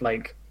thing.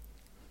 Like,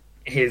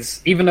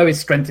 even though his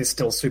strength is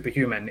still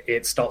superhuman,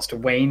 it starts to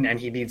wane, and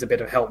he needs a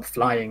bit of help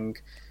flying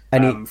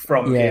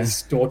from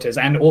his daughters,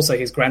 and also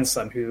his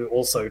grandson, who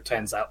also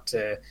turns out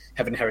to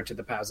have inherited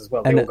the powers as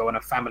well. They all go on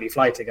a family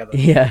flight together.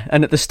 Yeah,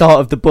 and at the start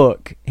of the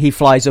book, he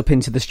flies up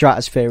into the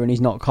stratosphere and he's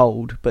not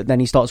cold, but then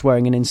he starts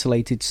wearing an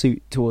insulated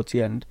suit towards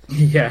the end.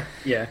 Yeah.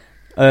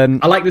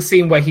 I like the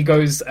scene where he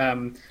goes,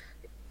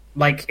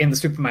 like in the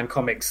Superman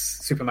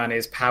comics, Superman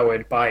is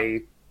powered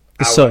by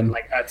the sun,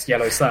 like Earth's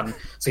yellow sun.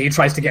 So he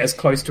tries to get as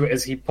close to it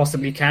as he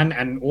possibly can,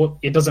 and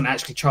it doesn't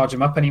actually charge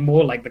him up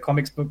anymore, like the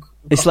comics book.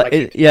 It's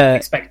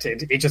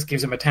expected. It just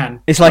gives him a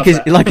tan. It's like his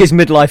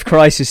midlife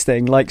crisis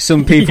thing. Like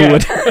some people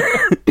would,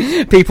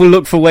 people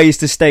look for ways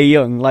to stay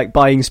young, like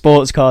buying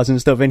sports cars and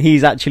stuff, and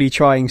he's actually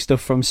trying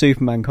stuff from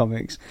Superman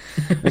comics,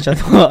 which I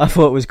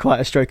thought was quite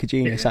a stroke of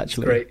genius.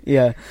 Actually, great.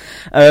 Yeah.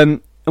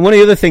 And one of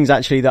the other things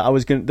actually that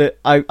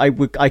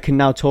I can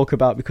now talk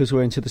about, because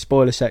we're into the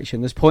spoiler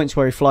section, there's points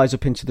where he flies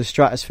up into the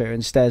stratosphere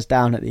and stares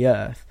down at the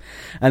Earth.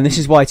 And this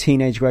is why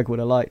Teenage Greg would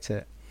have liked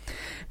it.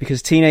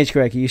 Because Teenage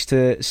Greg used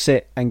to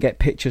sit and get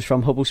pictures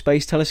from Hubble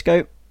Space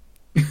Telescope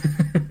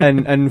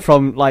and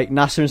from like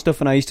NASA and stuff,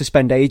 and I used to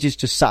spend ages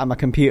just sat at my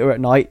computer at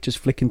night just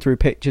flicking through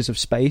pictures of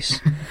space.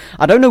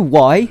 I don't know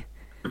why.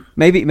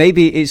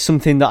 Maybe it's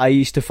something that I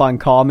used to find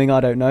calming. I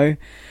don't know.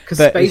 Because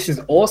space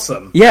is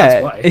awesome. Yeah,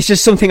 that's why. It's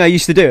just something I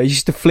used to do. I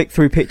used to flick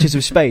through pictures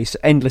of space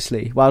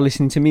endlessly while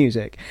listening to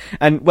music.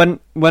 And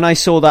when I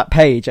saw that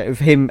page of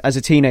him as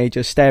a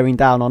teenager staring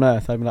down on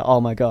Earth, I'd be like,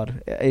 oh my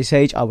god! At his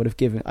age, I would have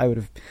given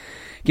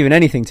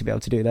anything to be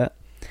able to do that.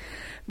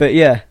 But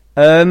yeah,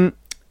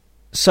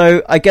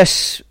 so I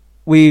guess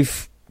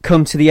we've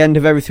come to the end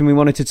of everything we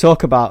wanted to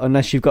talk about,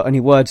 unless you've got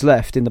any words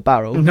left in the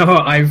barrel. No,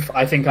 I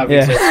think I've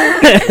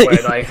exhausted the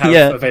word I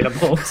have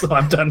available, so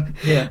I'm done.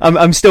 Yeah.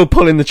 I'm still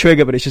pulling the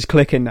trigger, but it's just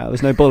clicking now.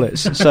 There's no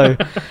bullets. So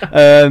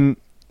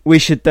we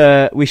should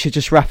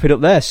just wrap it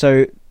up there.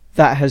 So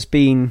that has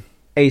been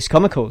Ace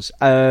Comicals.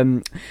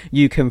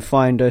 You can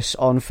find us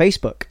on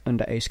Facebook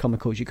under Ace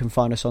Comicals. You can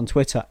find us on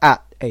Twitter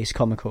at Ace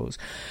Comicals.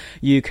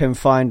 You can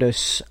find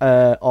us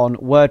on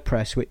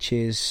WordPress, which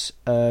is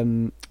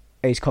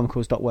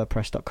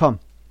acecomicals.wordpress.com.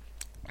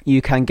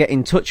 you can get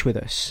in touch with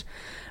us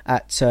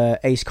at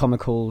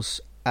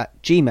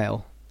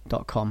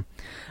acecomicals@gmail.com.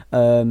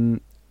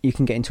 You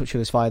can get in touch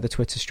with us via the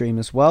Twitter stream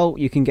as well.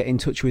 You can get in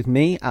touch with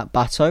me at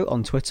Bato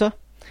on Twitter.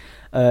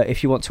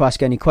 If you want to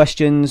ask any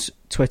questions,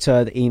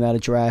 Twitter, the email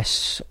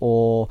address,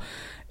 or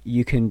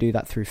you can do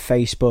that through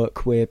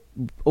Facebook. We're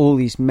all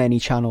these many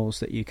channels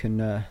that you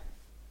can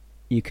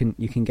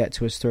get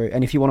to us through.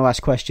 And if you want to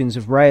ask questions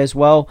of Ray as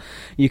well,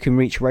 you can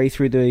reach Ray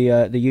through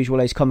the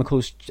usual Ace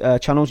Comicals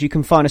channels. You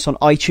can find us on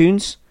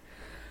iTunes,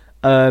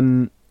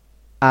 and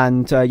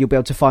you'll be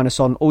able to find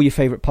us on all your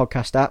favourite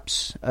podcast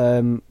apps.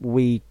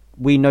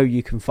 We know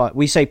you can find.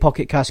 We say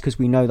Pocket Cast because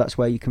we know that's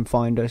where you can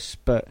find us,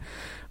 but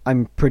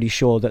I'm pretty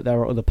sure that there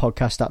are other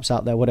podcast apps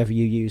out there. Whatever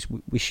you use,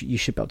 you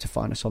should be able to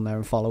find us on there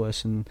and follow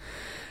us and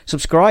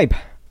subscribe.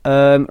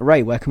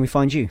 Ray, where can we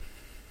find you?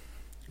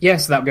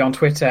 Yes, that'll be on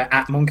Twitter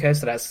at Monkeh,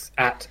 so that's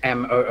at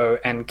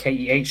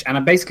MOONKEH.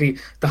 And basically,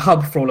 the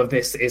hub for all of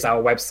this is our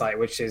website,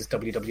 which is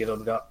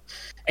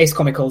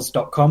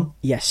www.acecomicals.com.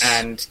 Yes.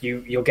 And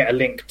you'll get a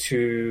link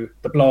to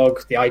the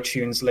blog, the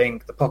iTunes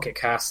link, the Pocket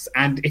Casts,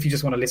 and if you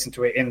just want to listen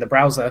to it in the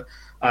browser,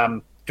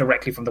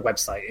 directly from the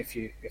website, if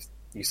you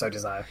so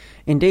desire.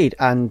 Indeed,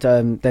 and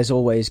there's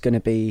always going to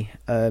be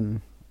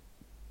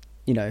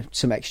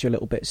some extra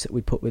little bits that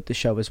we put with the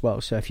show as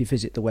well. So if you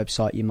visit the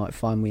website, you might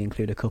find we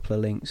include a couple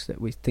of links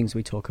things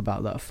we talk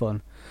about that are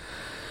fun.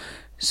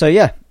 So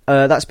yeah,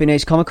 that's been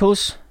Ace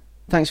Comicals.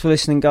 Thanks for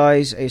listening,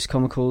 guys. Ace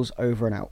Comicals over and out.